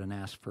you, Lord, and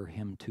ask for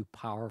him to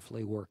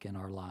powerfully work in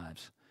our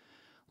lives.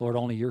 Lord,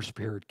 only your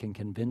Spirit can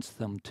convince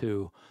them,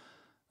 too,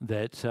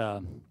 that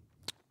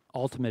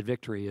ultimate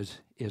victory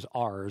is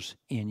ours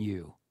in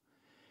you.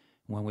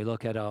 When we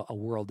look at a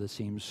world that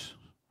seems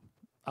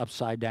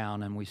upside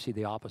down and we see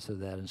the opposite of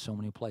that in so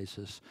many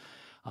places,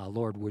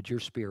 Lord, would your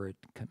Spirit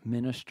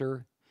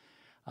minister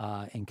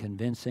in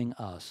convincing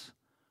us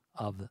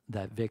of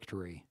that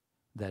victory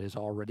that is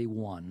already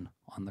won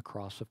on the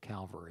cross of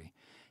Calvary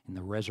in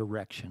the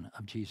resurrection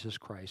of Jesus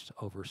Christ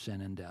over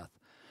sin and death.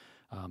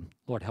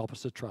 Lord, help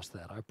us to trust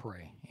that, I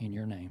pray. In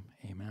your name,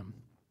 amen.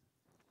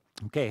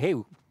 Okay, hey,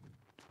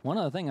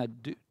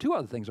 two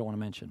other things I want to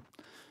mention.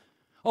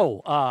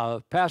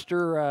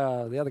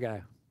 Pastor, the other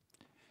guy,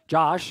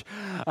 Josh,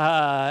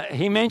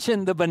 he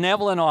mentioned the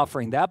benevolent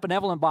offering. That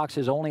benevolent box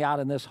is only out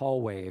in this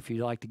hallway. If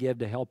you'd like to give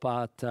to help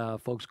out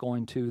folks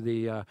going to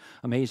the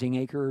Amazing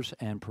Acres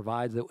and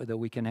provide that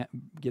we can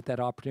get that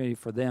opportunity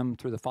for them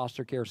through the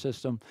foster care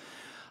system.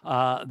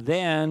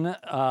 Then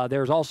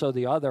there's also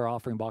the other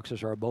offering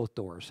boxes are at both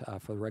doors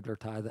for the regular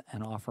tithe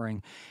and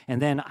offering. And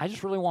then I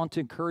just really want to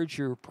encourage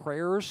your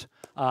prayers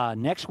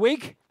next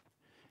week.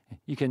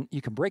 You can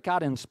break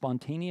out in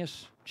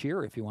spontaneous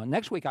cheer if you want.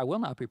 Next week I will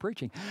not be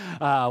preaching.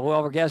 We'll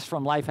have a guest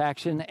from Life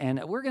Action,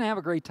 and we're going to have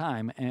a great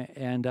time.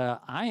 And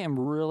I am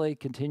really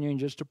continuing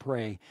just to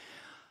pray.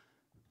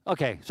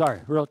 Okay,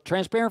 sorry, real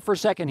transparent for a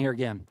second here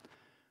again.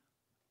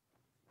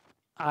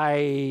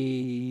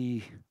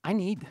 I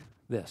need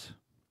this.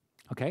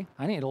 Okay,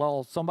 I need a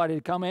little somebody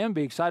to come in,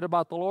 be excited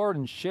about the Lord,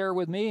 and share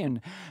with me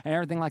and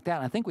everything like that.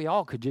 And I think we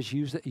all could just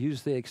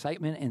use the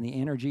excitement and the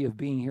energy of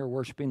being here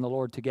worshiping the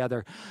Lord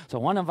together. So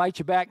I want to invite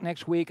you back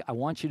next week. I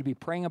want you to be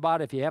praying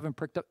about it. If you haven't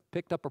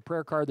picked up a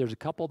prayer card, there's a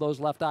couple of those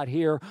left out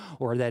here,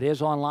 or that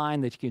is online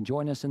that you can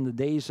join us in the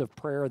days of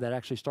prayer that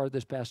actually started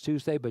this past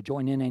Tuesday, but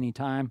join in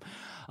anytime.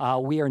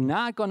 We are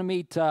not going to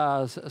meet,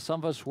 some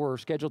of us were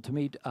scheduled to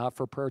meet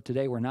for prayer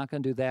today. We're not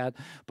going to do that,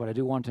 but I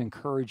do want to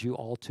encourage you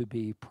all to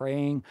be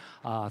praying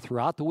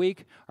throughout the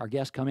week. Our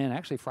guests come in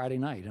actually Friday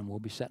night, and we'll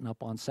be setting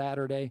up on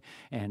Saturday,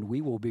 and we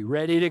will be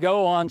ready to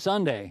go on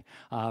Sunday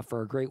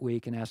for a great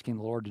week and asking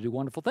the Lord to do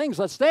wonderful things.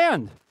 Let's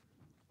stand.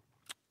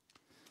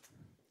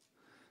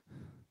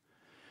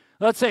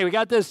 Let's say we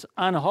got this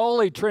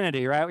unholy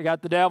trinity, right? We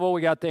got the devil,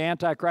 we got the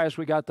Antichrist,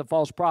 we got the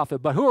false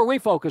prophet, but who are we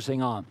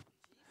focusing on?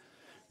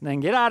 And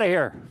then get out of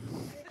here.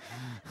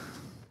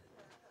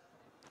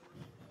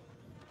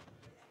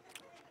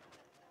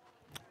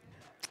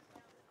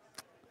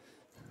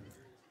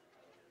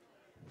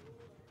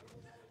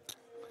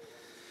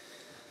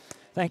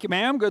 Thank you,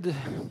 ma'am. Good.